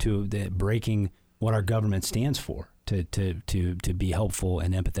fault, maybe to the breaking what our government stands for to be helpful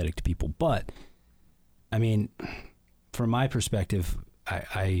and empathetic to people. But I mean, from my perspective,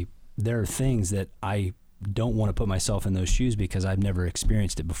 there are things that I don't want to put myself in those shoes because I've never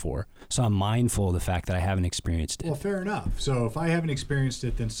experienced it before. So I'm mindful of the fact that I haven't experienced it. Well, fair enough. So if I haven't experienced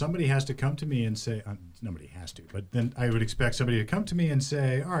it, then somebody has to come to me and say, nobody has to, but then I would expect somebody to come to me and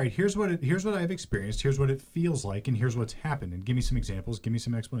say, all right, here's what I've experienced, here's what it feels like, and here's what's happened, and give me some examples, give me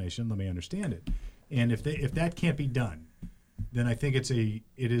some explanation, let me understand it. And if that can't be done, then I think it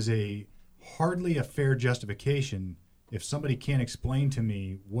is hardly a fair justification if somebody can't explain to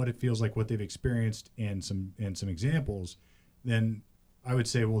me what it feels like, what they've experienced, and some examples, then I would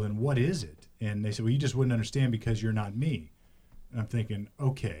say, well, then what is it? And they said, well, you just wouldn't understand because you're not me. And I'm thinking,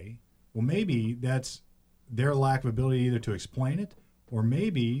 okay, well, maybe that's their lack of ability either to explain it, or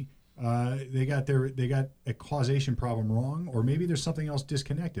maybe they got a causation problem wrong, or maybe there's something else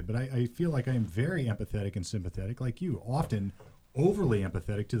disconnected. But I feel like I am very empathetic and sympathetic, like you, often overly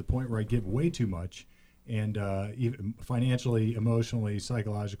empathetic to the point where I give way too much, and even financially, emotionally,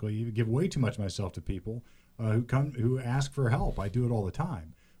 psychologically, even give way too much of myself to people who ask for help. I do it all the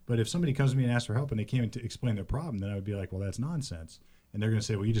time. But if somebody comes to me and asks for help and they can't even explain their problem, then I would be like, well, that's nonsense. And they're going to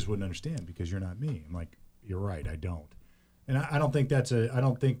say, well, you just wouldn't understand because you're not me. I'm like, you're right, I don't. And I don't think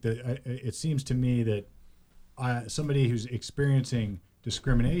it seems to me that somebody who's experiencing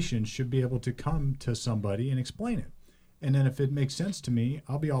discrimination should be able to come to somebody and explain it. And then if it makes sense to me,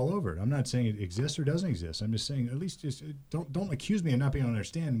 I'll be all over it. I'm not saying it exists or doesn't exist. I'm just saying, at least just don't accuse me of not being able to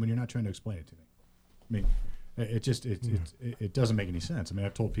understand when you're not trying to explain it to me. I mean, it doesn't make any sense. I mean,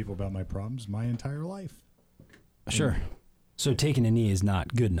 I've told people about my problems my entire life. Sure. So taking a knee is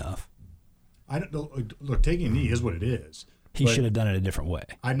not good enough. I don't look. Taking a knee is what it is. He should have done it a different way.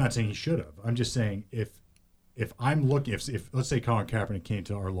 I'm not saying he should have. I'm just saying if I'm looking, if let's say Colin Kaepernick came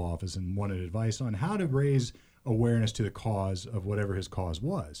to our law office and wanted advice on how to raise awareness to the cause of whatever his cause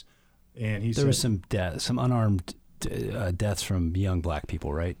was, and he there was some unarmed deaths from young black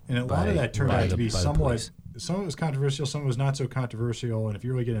people, right? And a lot of that turned out to be somewhat. Some of it was controversial, some of it was not so controversial, and if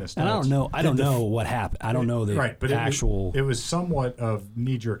you really get into stats, and I don't know what happened. I don't know the right, but actual. It was somewhat of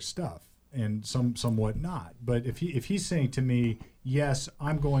knee-jerk stuff, and somewhat not. But if he's saying to me, yes,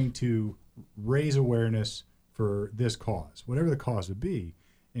 I'm going to raise awareness for this cause, whatever the cause would be,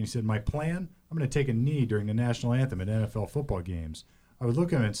 and he said, my plan, I'm going to take a knee during the national anthem at NFL football games, I would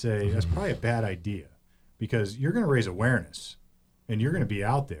look at him and say, that's probably a bad idea, because you're going to raise awareness, and you're going to be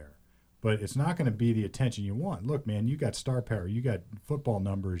out there. But it's not going to be the attention you want. Look, man, you got star power, you got football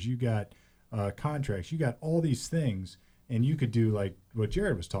numbers, you got contracts, you got all these things, and you could do like what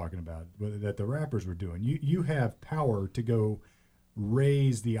Jared was talking about, that the rappers were doing. You have power to go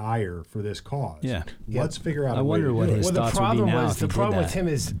raise the ire for this cause. Yeah. Let's figure out. I wonder what his thoughts would be now. The problem with him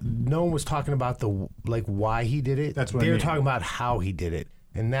is no one was talking about why he did it. That's what they I were mean. talking about how he did it.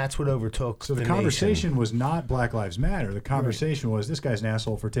 And that's what overtook So the conversation was not Black Lives Matter. The conversation was, this guy's an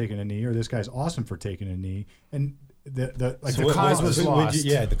asshole for taking a knee, or this guy's awesome for taking a knee. And the cause was lost.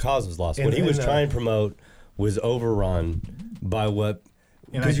 The cause was lost. What he was trying to promote was overrun by what...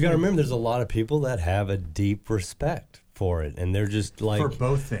 Because you got to remember, there's a lot of people that have a deep respect for it, and they're just like... For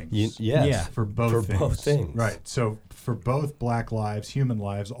both things. Yes. For both things. Right. So for both Black lives, human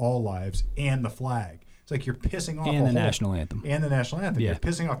lives, all lives, and the flag. It's like you're pissing off and the national anthem. And the national anthem. Yeah. You're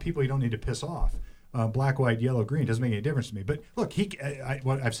pissing off people you don't need to piss off. Black, white, yellow, green doesn't make any difference to me. But look,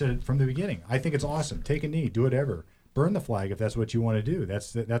 what I've said it from the beginning. I think it's awesome. Take a knee, do whatever. Burn the flag if that's what you want to do.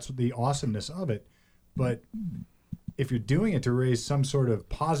 That's the awesomeness of it. But if you're doing it to raise some sort of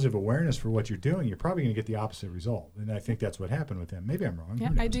positive awareness for what you're doing, you're probably going to get the opposite result. And I think that's what happened with him. Maybe I'm wrong. Yeah,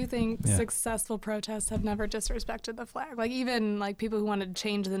 I do think successful protests have never disrespected the flag. Like even like people who wanted to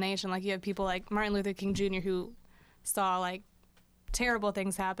change the nation, like you have people like Martin Luther King Jr. who saw like terrible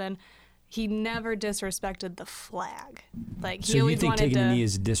things happen. He never disrespected the flag. Like he so always you think wanted taking to. a knee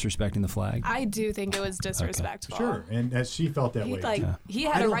is disrespecting the flag? I do think it was disrespectful. Sure, and as she felt that way. He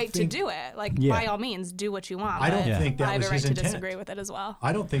had a right to do it. Like by all means, do what you want. I don't think that I have was a right his to intent. disagree with it as well.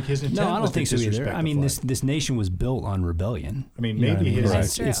 I don't think his intent. No, I don't was think to so either. disrespect I mean, the flag. this nation was built on rebellion. I mean, You know what maybe his.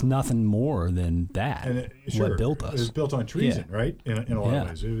 That's true. it's nothing more than that. And what built us? It was built on treason, right? In a lot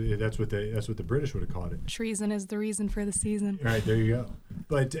Yeah. of ways, that's what the British would have called it. Treason is the reason for the season. Right, there you go.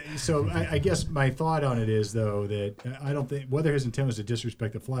 But so I guess my thought on it is, though, that I don't think whether his intent was to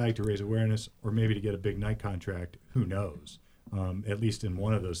disrespect the flag, to raise awareness, or maybe to get a big night contract, who knows? At least in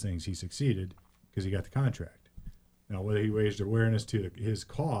one of those things, he succeeded because he got the contract. Now, whether he raised awareness to his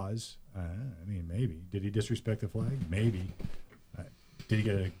cause, I mean, maybe. Did he disrespect the flag? Maybe. Did he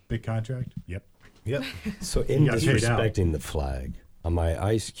get a big contract? Yep. So in got paid out. disrespecting the flag, on my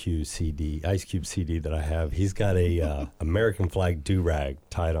Ice Cube CD that I have, he's got a American flag do-rag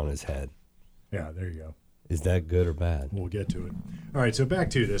tied on his head. Yeah, there you go. Is that good or bad? We'll get to it. All right, so back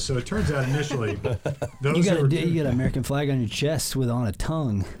to this. So it turns out initially, those You got who were- an American flag on your chest with on a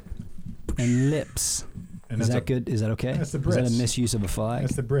tongue and lips. and Is that's that good? Is that okay? that's the Is that a Brits. misuse of a flag?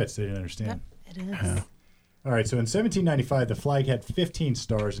 That's the Brits. They didn't understand. It is. All right, so in 1795, the flag had 15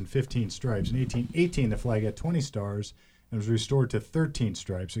 stars and 15 stripes. In 1818, the flag had 20 stars and was restored to 13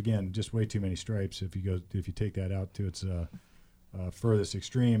 stripes. Again, just way too many stripes if you take that out to its furthest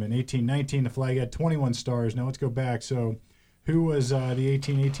extreme. In 1819, the flag had 21 stars. Now let's go back. So who was the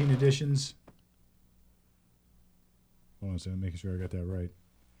 1818 editions? Hold on a second, making sure I got that right.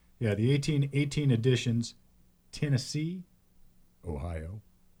 Yeah, the 1818 editions, Tennessee, Ohio,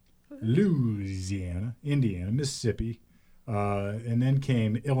 Louisiana, Indiana, Mississippi, and then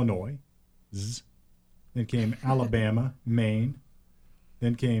came Illinois, then came Alabama, Maine,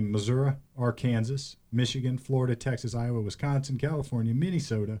 then came Missouri, Arkansas, Michigan, Florida, Texas, Iowa, Wisconsin, California,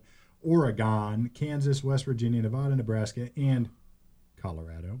 Minnesota, Oregon, Kansas, West Virginia, Nevada, Nebraska, and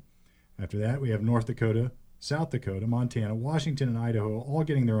Colorado. After that, we have North Dakota, South Dakota, Montana, Washington, and Idaho, all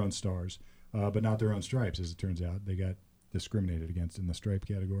getting their own stars, but not their own stripes, as it turns out. They got discriminated against in the stripe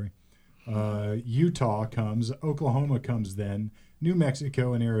category. Utah comes, Oklahoma comes then, New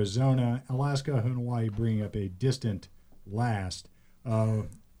Mexico and Arizona, Alaska and Hawaii bringing up a distant last.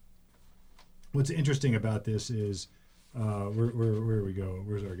 What's interesting about this is, where do we go?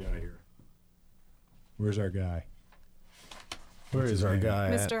 Where's our guy here? Where's our guy? Where What's is his our name? guy?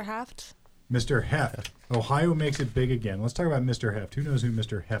 Mr. Heft. Mr. Heft. Ohio makes it big again. Let's talk about Mr. Heft. Who knows who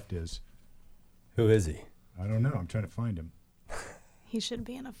Mr. Heft is? Who is he? I don't know. I'm trying to find him. He should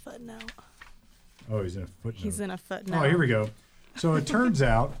be in a footnote. Oh, he's in a footnote. He's in a footnote. Oh, here we go. So it turns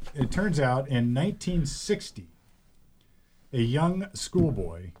out in 1960, a young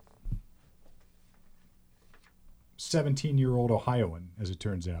schoolboy, 17-year-old Ohioan, as it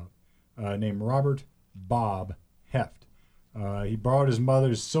turns out, named Robert Bob Heft. He borrowed his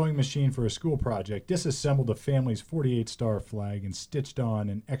mother's sewing machine for a school project, disassembled the family's 48-star flag, and stitched on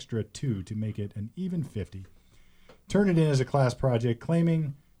an extra 2 to make it an even 50. Turned it in as a class project,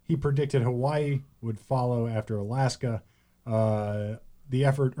 claiming he predicted Hawaii would follow after Alaska. The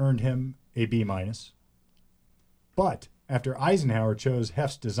effort earned him a B-. But after Eisenhower chose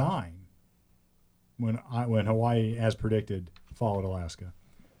Heft's design, when Hawaii, as predicted, followed Alaska,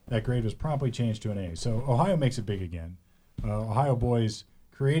 that grade was promptly changed to an A. So Ohio makes it big again. Ohio boys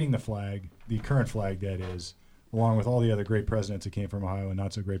creating the flag, the current flag that is, along with all the other great presidents that came from Ohio and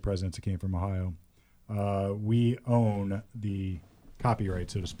not so great presidents that came from Ohio. We own the copyright,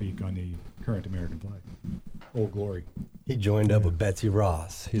 so to speak, on the current American flag. Old Glory. He joined up with Betsy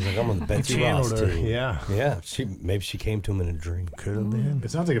Ross. He's like, I'm on the Betsy Ross Channeled her. team. Yeah. Yeah. Maybe she came to him in a dream. Could have been. It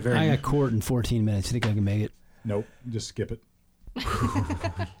sounds like a very... I got court in 14 minutes. You think I can make it? Nope, just skip it.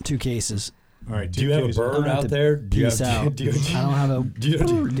 2 cases. All right, Do you have a cases. bird I'm gonna have out to there? Do you Peace have, out. do you, I don't have a do do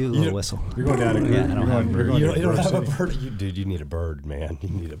a you little whistle. You're going down to Yeah, I don't have a bird. you don't Grove have a City. bird. Dude, you need a bird, man. You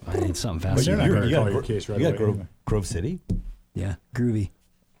need a I need something But fast. they're not You- going you to got call your Gro- case right you away. got anyway. Grove City? Yeah, groovy.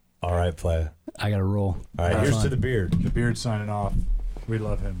 All right, play. I got to roll. All right, Have here's fun. to the beard. The Beard's signing off. We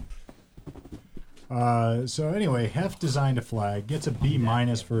love him. So anyway, Heft designed a flag, gets a B-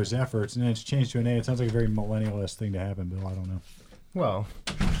 for his efforts, and then it's changed to an A. It sounds like a very millennialist thing to happen, Bill. I don't know. Well,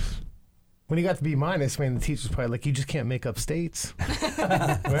 when he got to B-, man, the teacher's probably like, you just can't make up states.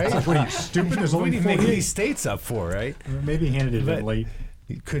 Right? What are you, stupid? There's What are only you making 48. these states up for, right? Or maybe he handed it in But- late.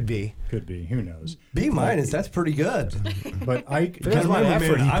 It could be. Could be. Who knows? B-, that's pretty good. But Ike... But that's what remember,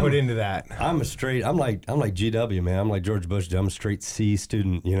 effort man, he I'm- put into that. I'm like GW, man. I'm like George Bush. I'm a straight C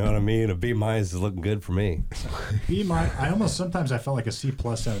student. You know what I mean? A B- is looking good for me. B-, sometimes I felt like a C+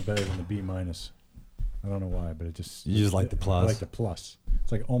 sounded better than the B-. I don't know why, but it just... You just like the plus? I like the plus.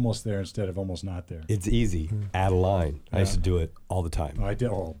 It's like almost there instead of almost not there. It's easy. Add a line. I used to do it all the time. Oh, I did.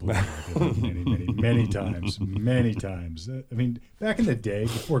 Oh, believe me, I did it many times. Many times. I mean, back in the day,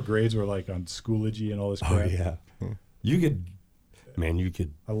 before grades were like on Schoology and all this Oh crap, yeah. You could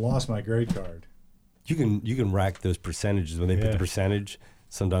I lost my grade card. you can rack those percentages when they put Yeah. the percentage.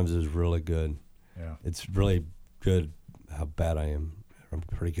 Sometimes it's really good. Yeah. It's really good how bad I am. I'm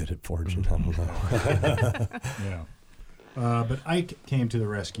pretty good at fortune. I don't know. Yeah. But Ike came to the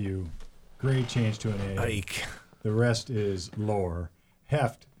rescue. Grade changed to an A. Ike. The rest is lore.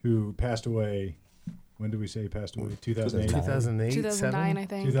 Heft, who passed away, when did we say he passed away? 2008? 2008, 2009, I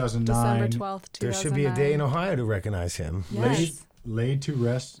think. 2009. December 12th, 2009. There should be a day in Ohio to recognize him. Yes. Laid to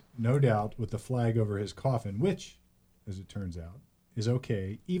rest, no doubt, with the flag over his coffin, which, as it turns out, is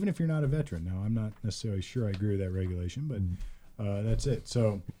okay, even if you're not a veteran. Now, I'm not necessarily sure I agree with that regulation, but that's it.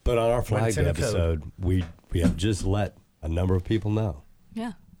 So, But on our it's flag in the code. episode, we have just let a number of people know.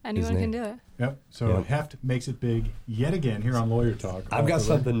 Yeah. Anyone can do it. yep. So Yep. Heft makes it big yet again here on Lawyer Talk. I've got Off the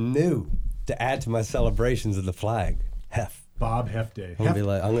something new to add to my celebrations of the flag. Hef. Bob Heft Day. I'm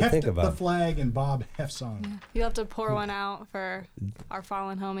gonna Heft think about the it. flag and Bob Heft song. You'll have to pour one out for our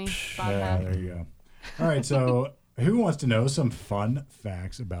fallen homie, Bob Yeah, Heft. there you go. All right, so who wants to know some fun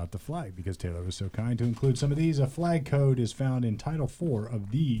facts about the flag? Because Taylor was so kind to include some of these. A flag code is found in Title IV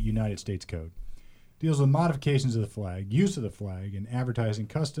of the United States Code. deals with modifications of the flag, use of the flag, and advertising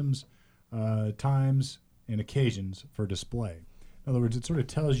customs, times, and occasions for display. In other words, it sort of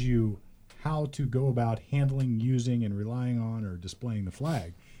tells you how to go about handling, using, and relying on or displaying the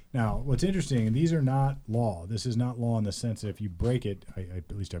flag. Now, what's interesting, these are not law. This is not law in the sense that if you break it,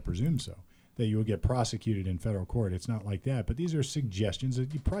 at least I presume so, that you will get prosecuted in federal court. It's not like that. But these are suggestions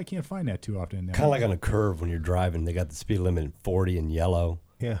that you probably can't find that too often. Kind of like on a curve when you're driving, they got the speed limit at 40 in yellow.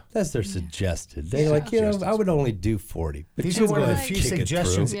 Yeah. That's their suggested. They're like, I would only do 40. But These you are one of go the and few kick it through.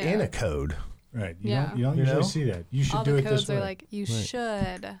 suggestions Yeah. in a code. Right. Yeah. You don't You usually know? see that. You should All do the it this codes way. are like, you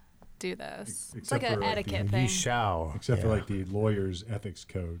should do this. It's like Except an for, like, etiquette You thing. shall. Except for Yeah. like the lawyer's ethics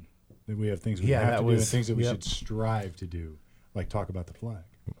code. That we have things we Yeah, have that to do and was- things that we yep. should strive to do. Like talk about the flag.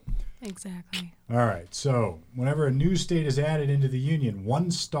 Exactly. All right. So whenever a new state is added into the union, 1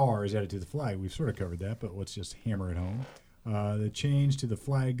 star is added to the flag. We've sort of covered that, but let's just hammer it home. The change to the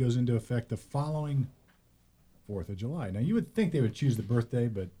flag goes into effect the following 4th of July. Now, you would think they would choose the birthday,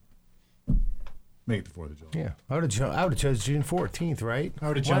 but make it the 4th of July. Yeah. I would have chose June 14th, right? I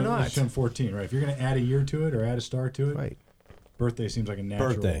would have Why chosen not? June 14, right? If you're going to add a year to it or add a star to it, Right. birthday seems like a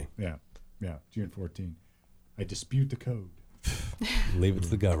natural. Birthday. Yeah. Yeah. June 14. I dispute the code. Leave it to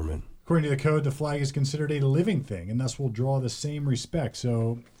the government. According to the code, the flag is considered a living thing and thus will draw the same respect.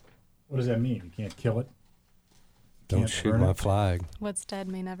 So, what does that mean? You can't kill it? Don't Can't shoot burn my it? flag. What's dead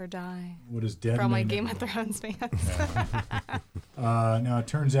may never die. What is dead? For all my may Game never of Thrones fans. Now, it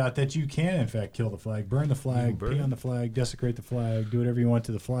turns out that you can, in fact, kill the flag, burn the flag, burn pee it. on the flag, desecrate the flag, do whatever you want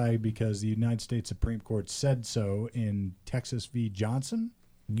to the flag because the United States Supreme Court said so in Texas v. Johnson.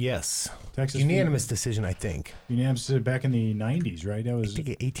 Yes. Texas Unanimous decision, I think. Unanimous back in the 90s, right? That I was, think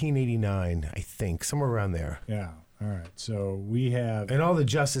 1889, I think, somewhere around there. yeah. All right. So we have, And all the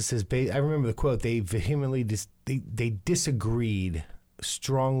justices, I remember the quote, they vehemently they disagreed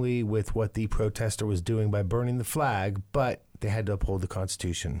strongly with what the protester was doing by burning the flag, but they had to uphold the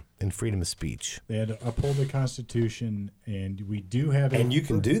Constitution and freedom of speech. they had to uphold the Constitution, and we do have. And you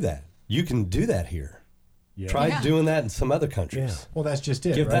can do that. You can do that here. Yeah. Try Yeah. doing that in some other countries. Yeah. Well, that's just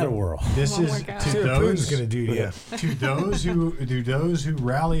it. Give right? that a whirl. This Won't is work out. to See what Putin's those going to do to you. to those who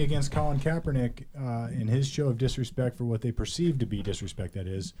rally against Colin Kaepernick in his show of disrespect for what they perceive to be disrespect, that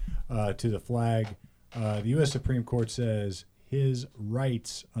is, to the flag. The U.S. Supreme Court says his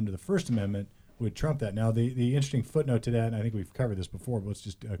rights under the First Amendment would trump that. Now, the interesting footnote to that, and I think we've covered this before, but it's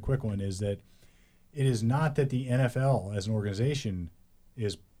just a quick one, is that it is not that the NFL as an organization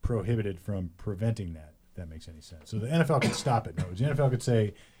is prohibited from preventing that. If that makes any sense. So the NFL could stop it. No, the NFL could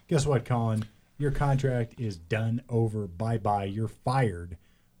say, guess what, Colin? Your contract is done, over, bye-bye, you're fired,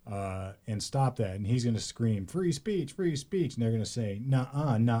 and stop that. And he's going to scream, free speech, and they're going to say,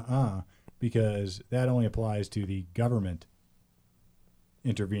 nuh-uh, because that only applies to the government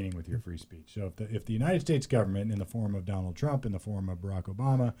intervening with your free speech. So if the United States government, in the form of Donald Trump, in the form of Barack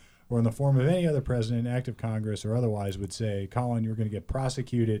Obama, or in the form of any other president, act of Congress, or otherwise, would say, Colin, you're going to get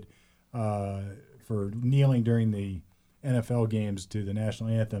prosecuted for kneeling during the NFL games to the national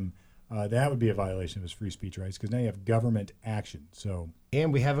anthem, that would be a violation of his free speech rights because now you have government action. So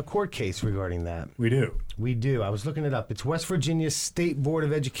And we have a court case regarding that. we do. We do. I was looking it up. It's West Virginia State Board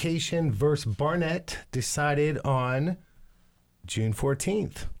of Education versus Barnett, decided on June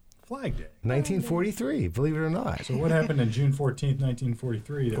 14th, Flag Day. 1943, believe it or not. So what happened on June 14th,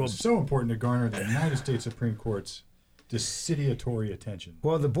 1943 that was so important to garner the United States Supreme Court's decidiatory attention?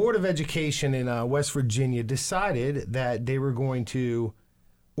 Well, the Board of Education in West Virginia decided that they were going to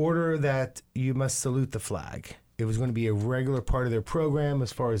order that you must salute the flag. It was going to be a regular part of their program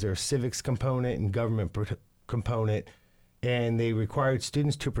as far as their civics component and government component, and they required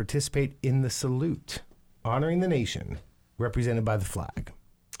students to participate in the salute, honoring the nation, represented by the flag.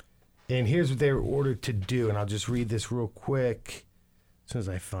 And here's what they were ordered to do, and I'll just read this real quick as soon as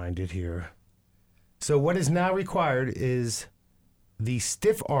I find it here. So what is now required is the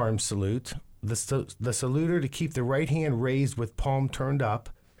stiff arm salute, the saluter to keep the right hand raised with palm turned up,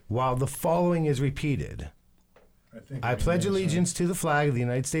 while the following is repeated. I pledge allegiance to the flag of the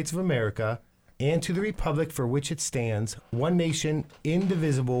United States of America and to the republic for which it stands, one nation,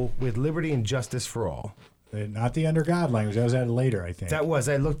 indivisible, with liberty and justice for all. Not the under God language. That was added later, I think. That was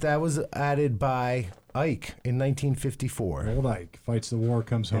added by Ike in 1954. Old Ike fights the war,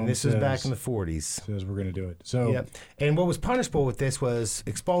 comes home. And this was back in the 40s. Says we're going to do it. So Yep. And what was punishable with this was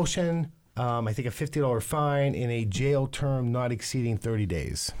expulsion, I think a $50 fine, and a jail term not exceeding 30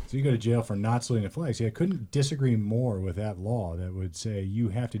 days. So you go to jail for not saluting the flag. See, I couldn't disagree more with that law that would say you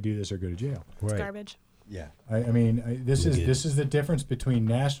have to do this or go to jail. It's garbage. This is the difference between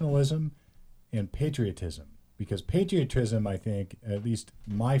nationalism and patriotism. Because patriotism, I think, at least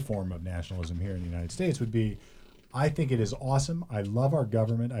my form of nationalism here in the United States would be, I think it is awesome. I love our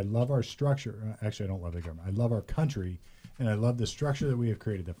government. I love our structure. Actually, I don't love the government. I love our country. And I love the structure that we have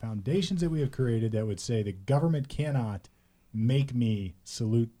created, the foundations that we have created that would say the government cannot make me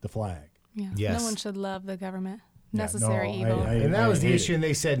salute the flag. Yeah. Yes. No one should love the government. Yeah, Necessary no, evil. And that was the hate issue, and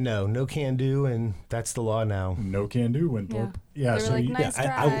they said no can do, and that's the law now. No can do, Winthorpe. Yeah, They were so like, you, nice I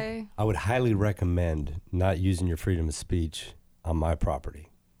try. I would highly recommend not using your freedom of speech on my property.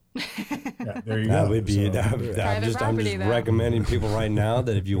 yeah, there you That go. would be. So- I'm just property, though. recommending people right now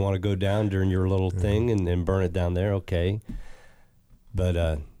that if you want to go down during your little thing and burn it down there, okay.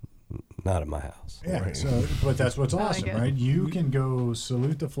 But not at my house. Yeah, so but that's what's I like awesome, it. right? You can go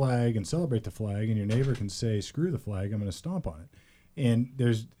salute the flag and celebrate the flag, and your neighbor can say, "Screw the flag, I'm going to stomp on it." And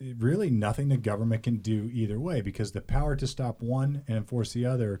there's really nothing the government can do either way, because the power to stop one and enforce the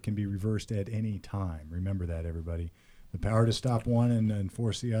other can be reversed at any time. Remember that, everybody. The power to stop one and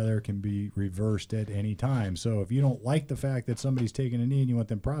enforce the other can be reversed at any time. So if you don't like the fact that somebody's taking a knee and you want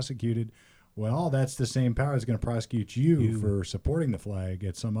them prosecuted, well, that's the same power that's going to prosecute you for supporting the flag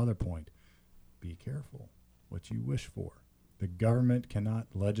at some other point. Be careful what you wish for. The government cannot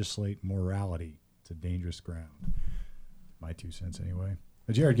legislate morality. It's a dangerous ground. My 2 cents, anyway.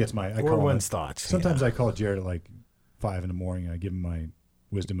 But Jared gets my. I Or call one's it, thoughts. Sometimes I call Jared at like 5 in the morning, and I give him my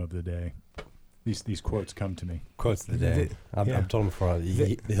wisdom of the day. These quotes come to me. Quotes of the day. I've told him before.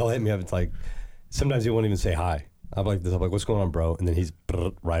 He'll hit me up. It's like sometimes he won't even say hi. I'm like this. I'm like, what's going on, bro? And then he's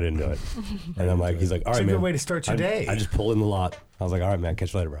right into it. And I'm like, he's like, all It's right, a man. good way to start your day. I just pull in the lot. I was like, all right, man,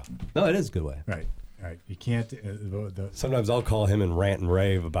 catch you later, bro. No, it is a good way. Right. You can't. Sometimes I'll call him and rant and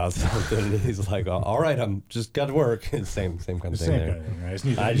rave about something, and he's like, "All right, I'm just got to work." same kind of thing Same there. kind of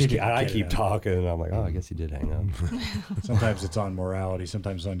thing, right? I keep talking, and I'm like, "Oh, I guess he did hang up." Sometimes it's on morality,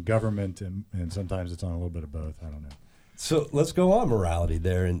 sometimes it's on government, and sometimes it's on a little bit of both. I don't know. So let's go on morality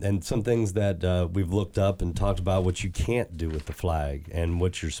there, and some things that we've looked up and talked about what you can't do with the flag, and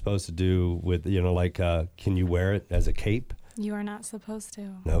what you're supposed to do with, like, can you wear it as a cape? You are not supposed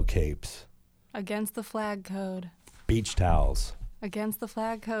to. No capes. Against the flag code. Beach towels. Against the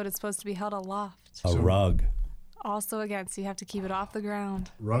flag code, it's supposed to be held aloft. A rug. Also against, you have to keep it off the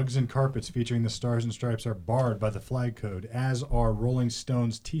ground. Rugs and carpets featuring the stars and stripes are barred by the flag code, as are Rolling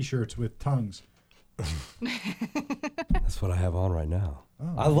Stones T-shirts with tongues. That's what I have on right now.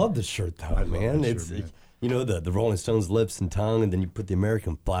 Oh, I love this shirt, though, I love man. that It's shirt, man. you know the Rolling Stones lips and tongue, and then you put the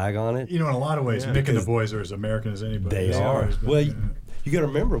American flag on it. You know, in a lot of ways, Mick and the boys are as American as anybody. They are. always been. Well, you got to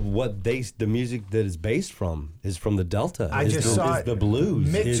remember what the music that is based from is from the Delta. I just saw is the blues.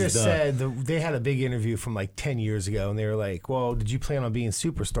 Mick is just the- said they had a big interview from like 10 years ago, and they were like, "Well, did you plan on being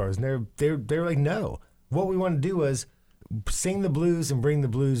superstars?" And they're like, "No. What we want to do was sing the blues and bring the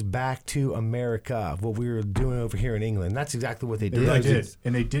blues back to America. What we were doing over here in England." That's exactly what they They did. really did.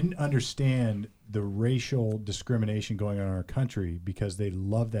 And they didn't understand the racial discrimination going on in our country because they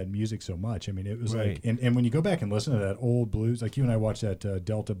loved that music so much. I mean, it was Right. like, and when you go back and listen to that old blues, like you and I watched that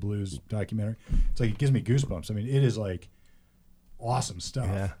Delta Blues documentary, it's like, it gives me goosebumps. I mean, it is like awesome stuff.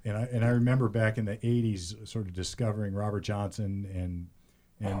 Yeah. And I remember back in the 80s sort of discovering Robert Johnson and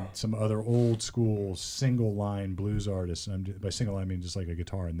some other old school single line blues artists. By single line, I mean just like a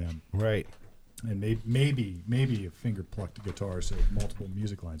guitar in them. Right. And maybe a finger plucked guitar, so multiple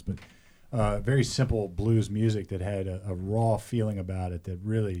music lines, but very simple blues music that had a raw feeling about it that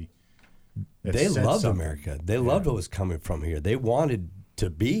really. They said loved something. America. They loved what was coming from here. They wanted to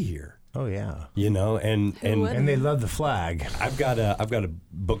be here. Oh yeah. And wouldn't? And they love the flag. I've got a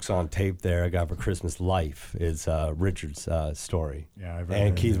books on tape there. I got for Christmas. Life is Richard's story. Yeah, I've read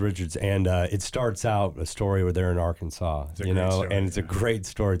and that, Keith yeah. Richards, and it starts out a story where they're in Arkansas. It's a great story, and it's a yeah. great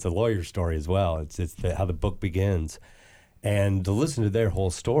story. It's a lawyer story as well. It's how the book begins, and to listen to their whole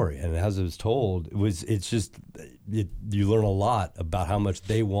story and as it was told, you learn a lot about how much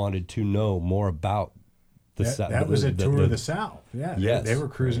they wanted to know more about the South. That was a tour of the South. Yeah. Yes. They were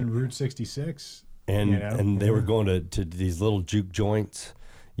cruising Route 66. and they were going to these little juke joints,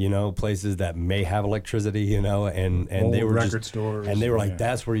 places that may have electricity, and they Old were record just, stores, and they were like, yeah.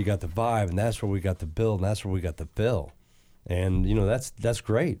 that's where you got the vibe, and that's where we got the build, and that's where we got the fill, and that's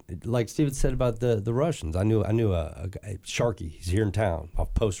great. Like Steven said about the Russians, I knew a guy, Sharky. He's here in town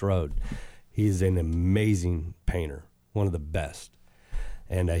off Post Road. He's an amazing painter, one of the best.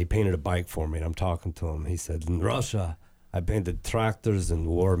 And he painted a bike for me, and I'm talking to him. He said, in Russia, I painted tractors and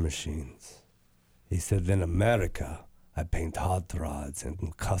war machines. He said, in America, I paint hot rods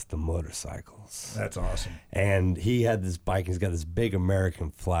and custom motorcycles. That's awesome. And he had this bike, he's got this big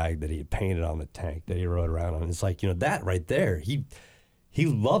American flag that he had painted on the tank that he rode around on. It's like, that right there, he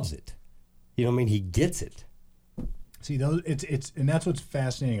loves it. He gets it. See, those it's and that's what's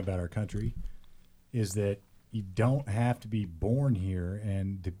fascinating about our country, is that you don't have to be born here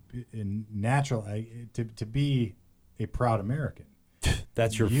and to be a proud American.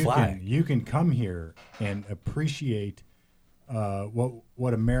 That's your you flag. You can come here and appreciate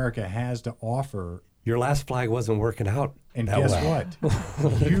what America has to offer. Your last flag wasn't working out. And that guess well.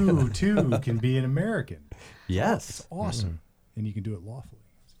 what? You too can be an American. Yes. Awesome. And you can do it lawfully,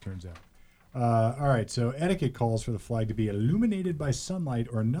 as it turns out. All right, so etiquette calls for the flag to be illuminated by sunlight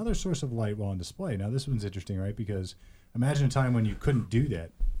or another source of light while on display. Now, this one's interesting, right? Because imagine a time when you couldn't do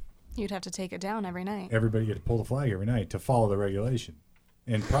that. You'd have to take it down every night. Everybody had to pull the flag every night to follow the regulation.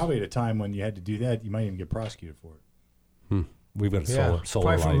 And probably at a time when you had to do that, you might even get prosecuted for it. We've got a solar Probably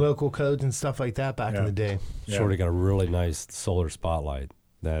light. from local codes and stuff like that back in the day. Yeah. Sort of got a really nice solar spotlight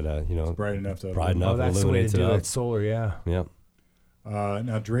that It's bright enough to bright enough That's the way to illuminates it do up. it. Solar, yeah. Yep.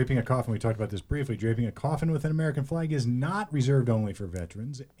 Now, draping a coffin, we talked about this briefly. Draping a coffin with an American flag is not reserved only for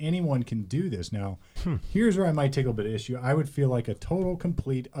veterans. Anyone can do this. Now, here's where I might take a bit of issue. I would feel like a total,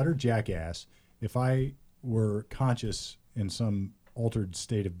 complete, utter jackass if I were conscious in some altered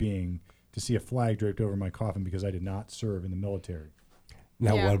state of being to see a flag draped over my coffin because I did not serve in the military.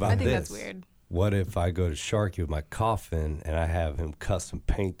 Now, Yeah, what about I think this? that's weird. What if I go to Sharky with my coffin and I have him custom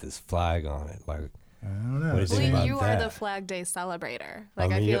paint this flag on it? Like, I don't know. What do you think Well, about you are the that? Flag Day celebrator. I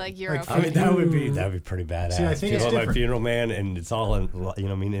Like, I mean, feel yeah, like you're like, a I mean, that'd be You- pretty badass. See, I think it's you know, my different. funeral, man, and it's all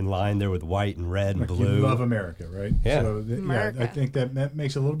in, in line there with white and red and Like blue. you love America, right? Yeah. So America. I think that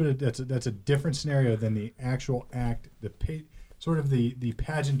makes a little bit of that's a different scenario than the actual act, sort of the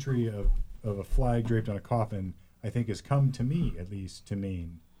pageantry of a flag draped on a coffin. I think has come to me at least to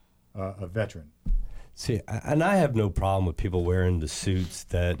mean a veteran. See, and I have no problem with people wearing the suits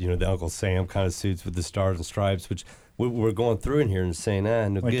that, the Uncle Sam kind of suits with the stars and stripes, which we're going through in here and saying, no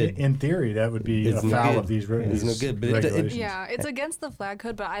Like good. in theory, that would be It's a no foul good. of these It's no good, but it- regulations. Yeah, it's against the flag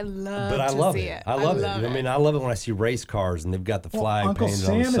code, but I love But I to love see it. it. I love it. love I mean, I love it when I see race cars and they've got the Well, flag Uncle painted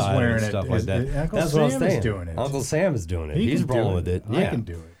Sam on the is side wearing and it. stuff like that. Uncle That's what I'm Sam is saying. doing it. Uncle Sam is doing it. He He's can do rolling with it. I Yeah. can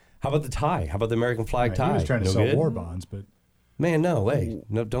do it. How about the tie? How about the American flag Right, tie? he was trying to No sell good? war bonds, but Man, no way.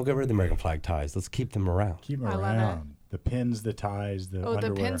 No, don't get rid of the American flag ties. Let's keep them around. keep them I love it. around. The pins, the ties, the Oh,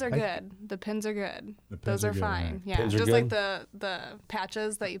 underwear. the pins are good. The pins are good. The pins Those are are good, fine. right. Yeah, Pins are just like good? the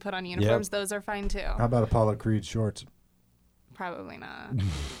patches that you put on uniforms. Those are fine too. How about Apollo Creed shorts? Probably not.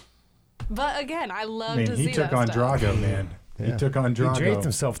 But again, I love I mean, to he see took that on stuff. Drago, man. He Yeah. took on He draped Drago.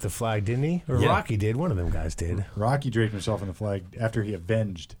 himself with the flag, didn't he? Or Yeah. Rocky did. One of them guys did. Rocky draped himself on the flag after he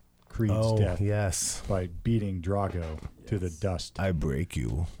avenged Creed's Oh, death yes. by beating Drago to the dust. I break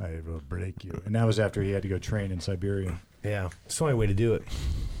you. I will break you. And that was after he had to go train in Siberia. Yeah. It's the only way to do it.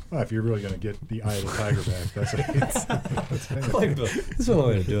 Well, if you're really going to get the eye of the tiger back, that's Like, this is one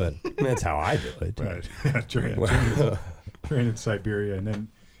way to do it. I mean, that's how I do it. right. Train in Siberia. And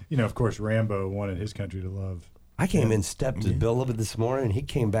then, of course, Rambo wanted his country to love. I came in, stepped to Bill Lovett this morning, and he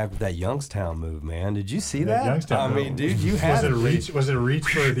came back with that Youngstown move, man. Did you see that? Youngstown I mean, move. dude, you Was had it a reach? Was it a reach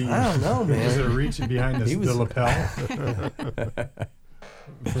for the? I don't know, man. Was it a reach behind He was- the lapel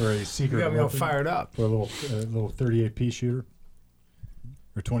for a secret? You got me all weapon? fired up. For a little 38 pea shooter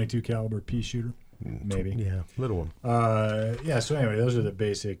or 22 caliber pea shooter, maybe. Yeah. Little one. Yeah. So anyway, those are the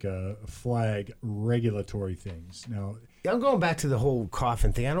basic flag regulatory things. Now, I'm going back to the whole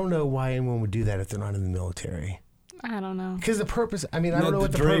coffin thing. I don't know why anyone would do that if they're not in the military. I don't know. Because the purpose, I mean, I No, don't know the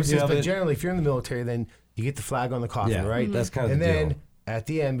what the purpose draping is, of but it. generally, if you're in the military, then you get the flag on the coffin, Yeah, right? that's kind of And the then deal. at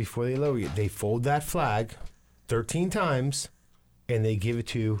the end, before they lower you, they fold that flag 13 times and they give it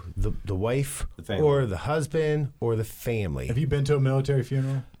to the wife The family. or the husband or the family. have you been to a military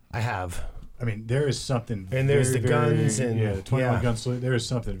funeral? I have. I mean, there is something. And there's very, the guns very- and- yeah, the 21 yeah. gun salute. There is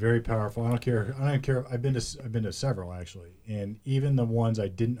something very powerful. I don't care. I've been to several actually, and even the ones I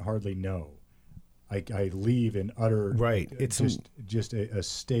didn't hardly know, I leave in utter Right. It's just a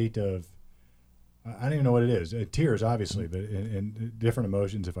state of. I don't even know what it is. Tears, obviously, but and different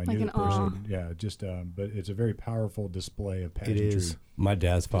emotions if I Like knew an the person. awe. Yeah, just but it's a very powerful display of It pageantry. is. My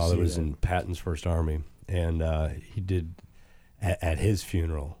dad's father see was that. in Patton's First Army, and he did at his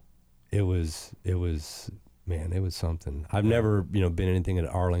funeral. It was man, it was something. I've never been anything at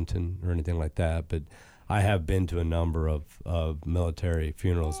Arlington or anything like that, but I have been to a number of military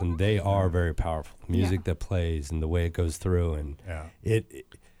funerals, and they are very powerful. The music that plays and the way it goes through, and Yeah. it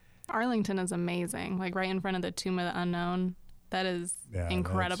Arlington is amazing. Like right in front of the Tomb of the Unknown. That is Yeah,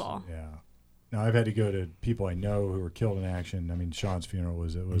 incredible. Yeah. Now I've had to go to people I know who were killed in action. I mean, Sean's funeral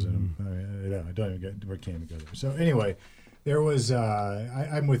was I don't even we can't even go there. So anyway, there was.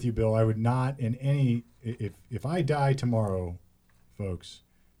 I'm with you, Bill. I would not in any if I die tomorrow, folks,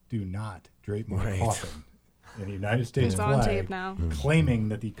 do not drape my Right. coffin in the United States It's on flag, tape now. claiming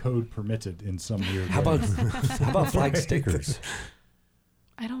that the code permitted in some weird How way. about flag stickers?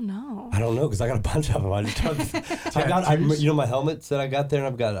 I don't know. I don't know because I got a bunch of them. Tattoos? You know my helmets that I got there.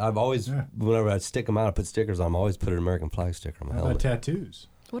 And I've always Yeah. whenever I stick them out, I put stickers on. I'm always put an American flag sticker on my How about helmet. tattoos?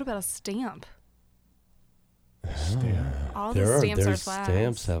 What about a stamp? Stamp. All the stamps are there's flags.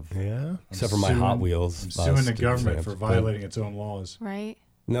 stamps have Yeah. except for my Hot Wheels. I'm suing the stupid government stamps, for but violating its own laws. Right?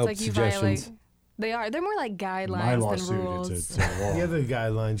 No It's like you suggestions. violate. They are. They're more like My guidelines lawsuit, than rules. it's a law. The other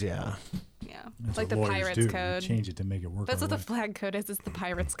guidelines, yeah. Yeah. That's Like what the lawyers Pirates do. They Code. change it to make it work. That's our what the way. flag code is. It's the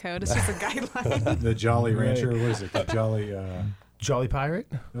Pirates Code. It's just a guideline. The Jolly Right. Rancher. What is it? The Jolly. Jolly Pirate?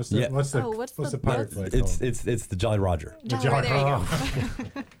 What's the Yeah. what's the Oh, what's what's the the- pirate what's- flag called? It's the Jolly Roger. Jolly, there you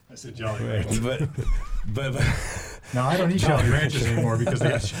go. I said Jolly Rancher. but No, I don't eat Jolly Ranchers anymore because they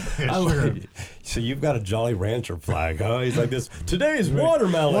got sugar. so you've got a Jolly Rancher flag, huh? He's like this. Today's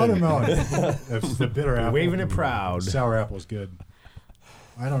watermelon. Watermelon. That's the bitter apple. Waving it proud. Sour apple's good.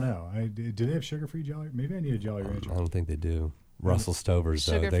 I don't know. Do they have sugar-free Jolly? Maybe I need a Jolly I Rancher. don't think they do. Russell Stover's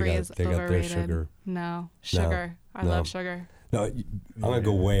though. Sugar They free got is they got their overrated. sugar. No. Sugar. I no. love sugar. No, I'm gonna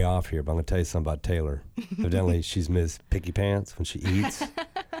go way off here, but I'm gonna tell you something about Taylor. Evidently, she's Miss Picky Pants when she eats,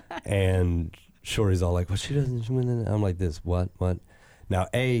 and Shorty's all like, "Well, she doesn't." I'm like, "This what? Now,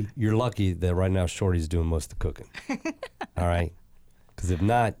 you're lucky that right now Shorty's doing most of the cooking. All right, because if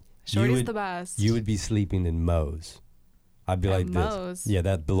not, Shorty's the best. you would be sleeping in Moe's. I'd be At like Moe's? this. Yeah,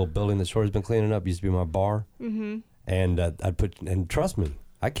 that little building that Shorty's been cleaning up used to be my bar. Mm-hmm. And I'd put, and trust me,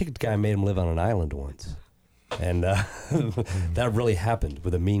 I kicked a guy and made him live on an island once. And that really happened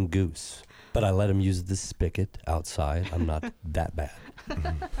with a mean goose. But I let him use the spigot outside. I'm not that bad.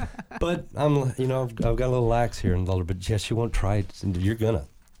 But I've got a little lax here and a little bit. Yes, you won't try it. You're gonna.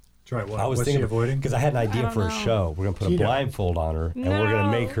 Try what? I was What's thinking she avoiding? because I had an idea don't for a know. show. We're gonna put a Keto. blindfold on her, and we're gonna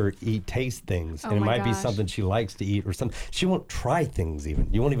No. make her taste things, Oh and it my might be gosh. something she likes to eat or something. She won't try things even.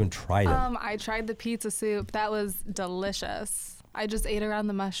 You won't even try them. I tried the pizza soup. That was delicious. I just ate around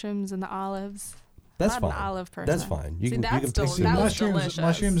the mushrooms and the olives. That's not fine. an olive person. That's fine. You See, can that's pick that some. was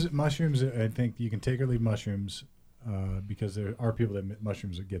delicious. Mushrooms. I think you can take or leave mushrooms because there are people that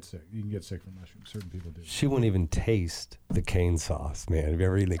mushrooms that get sick. You can get sick from mushrooms. Certain people do. She wouldn't even taste the cane sauce, man. Have you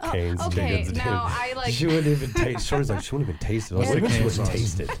ever eaten the Cane's okay, chicken? now I like- She wouldn't even taste. Shorty's like, she wouldn't even taste it. I was It- like, she What's wouldn't the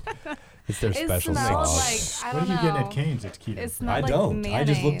cane taste it. It's their It special smelled sauce. like I What don't are you getting know. at Cane's? It's keto. It's not I like don't. I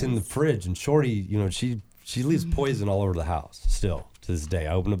just looked in the mayonnaise. fridge, and Shorty, she leaves poison all over the house still to this day.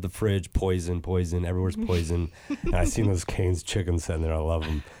 I open up the fridge, poison, everywhere's poison. And I seen those Cane's chicken sitting there. I love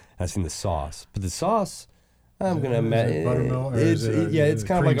them. I seen the sauce, but the sauce, I'm gonna Is it imagine buttermilk or is it it's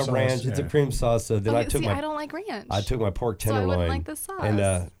kind of cream like a sauce? ranch. It's a Yeah. cream sauce. So then I Okay, took see, my I don't like ranch. I took my pork So I tenderloin. wouldn't like the sauce.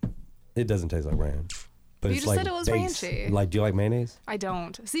 And it doesn't taste like ranch. But You it's just like said it was base. ranchy. Like, do you like mayonnaise? I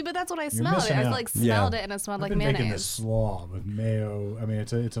don't. See, but that's what I smelled. missing I out. like Yeah. smelled it and it smelled I've like been making this mayonnaise. slaw with mayo. I mean,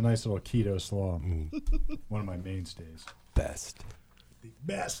 it's a nice little keto slaw. One of my mainstays. Best.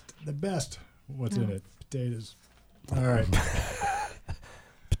 The best. What's in it? Potatoes. All right,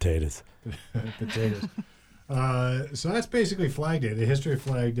 Potatoes. potatoes. So that's basically Flag Day. The history of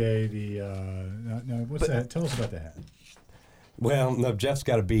Flag Day. No, what's that? Tell us about the hat. Well, no, Jeff's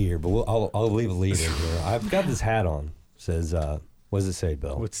got to be here, but I'll leave a lead in here. I've got this hat on. It says, what does it say,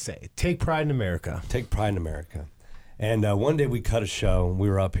 Bill? Let's say, take pride in America. Take pride in America. And one day we cut a show. We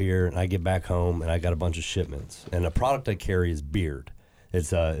were up here, and I get back home, and I got a bunch of shipments. And the product I carry is beard.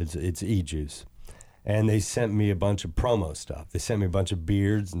 It's e-juice. And they sent me a bunch of promo stuff. They sent me a bunch of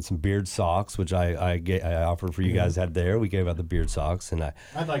beards and some beard socks, which I offered for you guys had there. We gave out the beard socks, and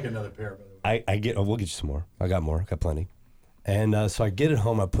I'd like another pair, by the way. we'll get you some more. I got more. I got plenty. And so I get it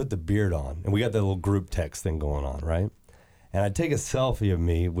home. I put the beard on, and we got that little group text thing going on, right? And I take a selfie of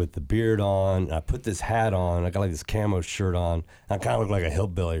me with the beard on. And I put this hat on. I got like this camo shirt on. I kind of look like a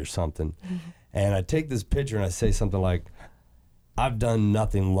hillbilly or something. And I take this picture and I say something like, "I've done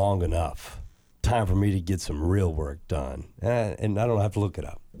nothing long enough. Time for me to get some real work done." And I don't have to look it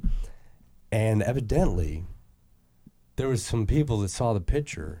up. And evidently, there was some people that saw the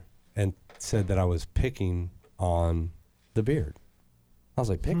picture and said that I was picking on the beard. I was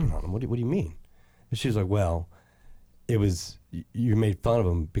like, picking on him? What do you mean? And she was like, well, it was, you made fun of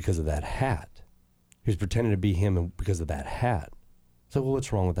him because of that hat. He was pretending to be him because of that hat. So, well,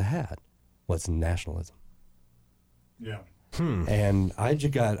 what's wrong with the hat? Well, it's nationalism. Yeah. And I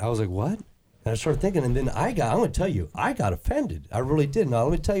was like, what? And I started thinking, and then I'm going to tell you, I got offended. I really did. Now,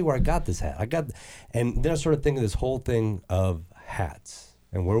 let me tell you where I got this hat. And then I started thinking this whole thing of hats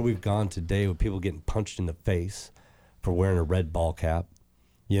and where we've gone today with people getting punched in the face for wearing a red ball cap.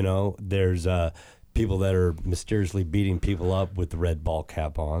 You know, there's people that are mysteriously beating people up with the red ball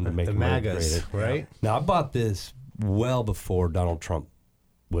cap on to make The them MAGAs, upgraded. right? Now, I bought this well before Donald Trump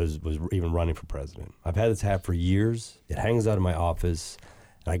was even running for president. I've had this hat for years. It hangs out in my office.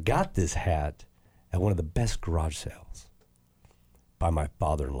 And I got this hat at one of the best garage sales by my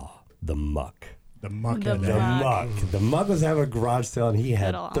father-in-law, the Muck. The muck. The of The that. Muck. Muck. The Muck was having a garage sale, and he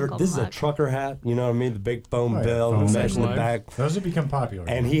had Little Uncle this is a Muck. trucker hat. You know what I mean? The big foam Oh, yeah, bill, foam the mesh in the line. back. Those have become popular.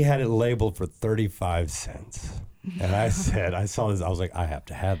 And he had it labeled for 35 cents. And I saw this, I was like, I have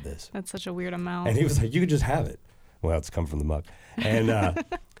to have this. That's such a weird amount. And he was like, you could just have it. Well, it's come from the Muck. And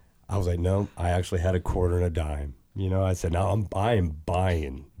I was like, no, I actually had a quarter and a dime. You know, I said, no, I am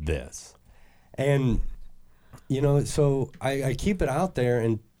buying this. And, you know, so I keep it out there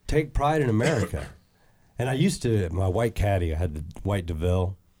and take pride in America. And I used to, my white caddy, I had the white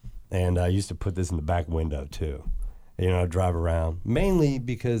DeVille, and I used to put this in the back window too. You know, drive around, mainly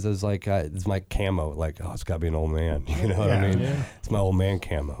because I was like, it's my camo. Like, oh, it's got to be an old man. You know what I mean? Yeah. It's my old man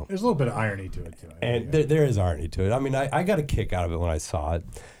camo. There's a little bit of irony to it, too. And there is irony to it. I mean, I got a kick out of it when I saw it.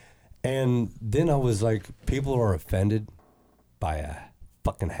 And then I was like, people are offended by a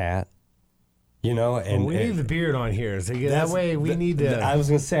fucking hat. You know? And we need the beard on here. So that that's- way we need to. I was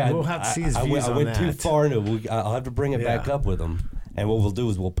going to say, we'll have to see his I views went, on I went too that. far into it. I'll have to bring it back Yeah. up with him. And what we'll do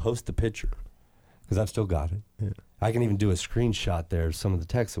is we'll post the picture because I've still got it. Yeah. I can even do a screenshot there of some of the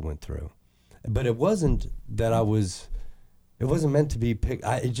text that went through. But it wasn't that it wasn't meant to be picked.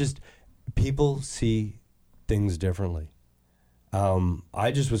 It just, people see things differently.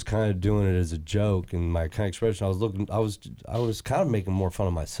 I just was kind of doing it as a joke, and my kind of expression, I was kind of making more fun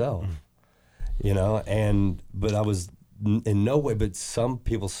of myself, you know, but I was in no way, but some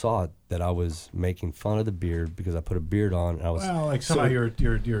people saw it that I was making fun of the beard because I put a beard on, and I was, Well, like somehow you're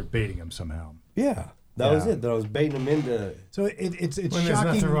baiting him somehow. yeah, that was Yeah. it, that I was baiting him into. So it's when shocking. there's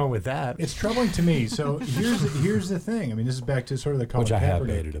nothing wrong with that. It's troubling to me. So here's the thing. I mean, this is back to sort of the Colin Which I have Kaepernick.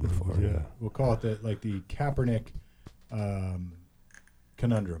 baited him before, yeah. We'll call it the Kaepernick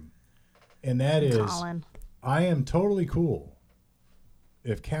conundrum, and that is, Colin. I am totally cool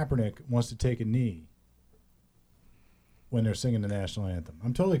if Kaepernick wants to take a knee when they're singing the national anthem.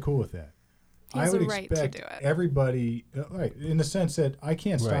 I'm totally cool with that. He I has would a right to expect do it. everybody, right, in the sense that I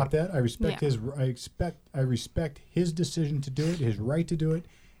can't stop Right. that. I respect Yeah. I respect his decision to do it, his right to do it.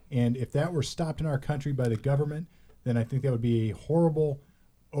 And if that were stopped in our country by the government, then I think that would be a horrible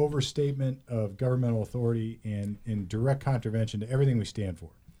overstatement of governmental authority and in direct contravention to everything we stand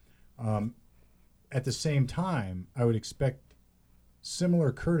for. At the same time, I would expect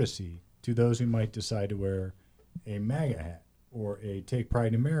similar courtesy to those who might decide to wear a MAGA hat or a Take Pride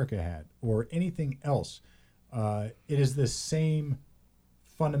in America hat or anything else. It is the same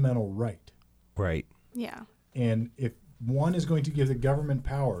fundamental right. right. Yeah. And if one is going to give the government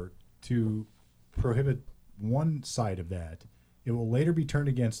power to prohibit one side of that, it will later be turned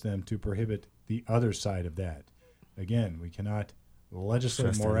against them to prohibit the other side of that. Again, we cannot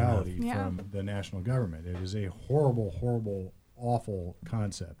legislate Stress that morality Yeah. from the national government. It is a horrible, horrible, awful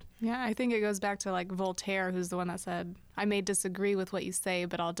concept. Yeah, I think it goes back to like Voltaire, who's the one that said, I may disagree with what you say,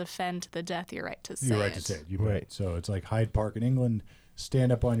 but I'll defend to the death your right to say You're right it. to say it. You bet. Right. So it's like Hyde Park in England.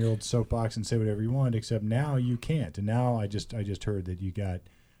 Stand up on your old soapbox and say whatever you want, except now you can't. And now I just heard that you got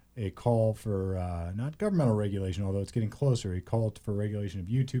a call for not governmental regulation, although it's getting closer. A call for regulation of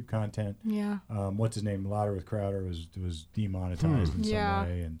YouTube content. Yeah. What's his name? Louder with Crowder was demonetized in some Yeah.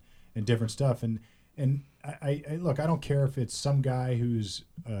 way, and different stuff. And I look, I don't care if it's some guy who's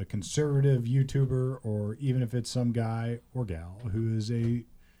a conservative YouTuber, or even if it's some guy or gal who is a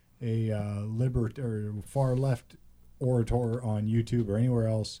liberal or far left orator on YouTube or anywhere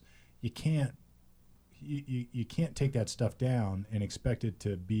else. You can't take that stuff down and expect it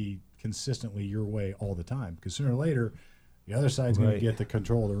to be consistently your way all the time, because sooner or later the other side's going to Right. get the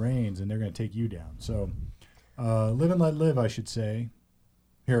control of the reins and they're going to take you down. So live and let live, I should say,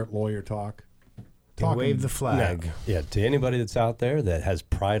 here at Lawyer Talk. And wave the flag. No. Yeah, to anybody that's out there that has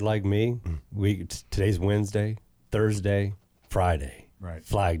pride like me, today's Wednesday, Thursday, Friday, Right.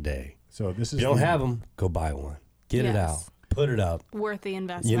 Flag Day. So this is If you don't the- have them, go buy one. Get it Yes. out. Put it up. Worth the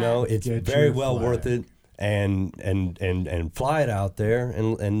investment. You know, it's Get very your well flag. worth it. And fly it out there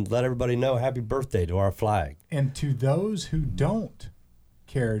and let everybody know happy birthday to our flag. And to those who don't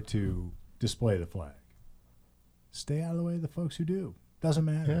care to display the flag, stay out of the way of the folks who do. Doesn't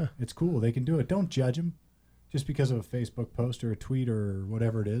matter. Yeah. It's cool. They can do it. Don't judge them just because of a Facebook post or a tweet or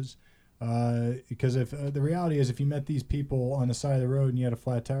whatever it is. Because if the reality is, if you met these people on the side of the road and you had a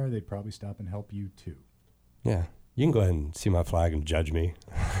flat tire, they'd probably stop and help you too. Yeah. You can go ahead and see my flag and judge me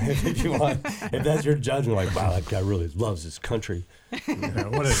if you want. If that's your judgment, like, wow, that guy really loves his country. Yeah,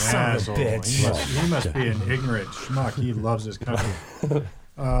 what an Son of a asshole. bitch. He must be an ignorant schmuck. He loves his country.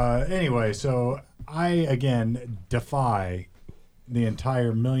 Anyway, so I, again, defy the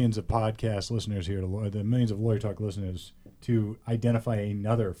entire millions of podcast listeners here, the millions of Lawyer Talk listeners, to identify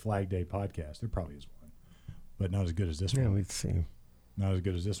another Flag Day podcast. There probably is one, but not as good as this Yeah, one. we'd see. Not as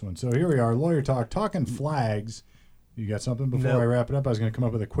good as this one. So here we are, Lawyer Talk, talking flags. You got something before Nope. I wrap it up? I was going to come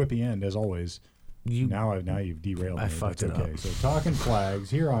up with a quippy end, as always. Now you've derailed me. I fucked That's it okay. up. So talking flags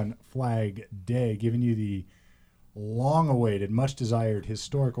here on Flag Day, giving you the long-awaited, much-desired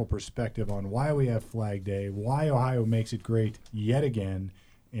historical perspective on why we have Flag Day, why Ohio makes it great yet again,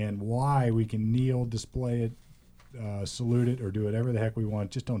 and why we can kneel, display it, salute it, or do whatever the heck we want.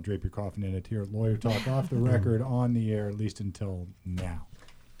 Just don't drape your coffin in it here at Lawyer Talk, off the record, on the air, at least until now.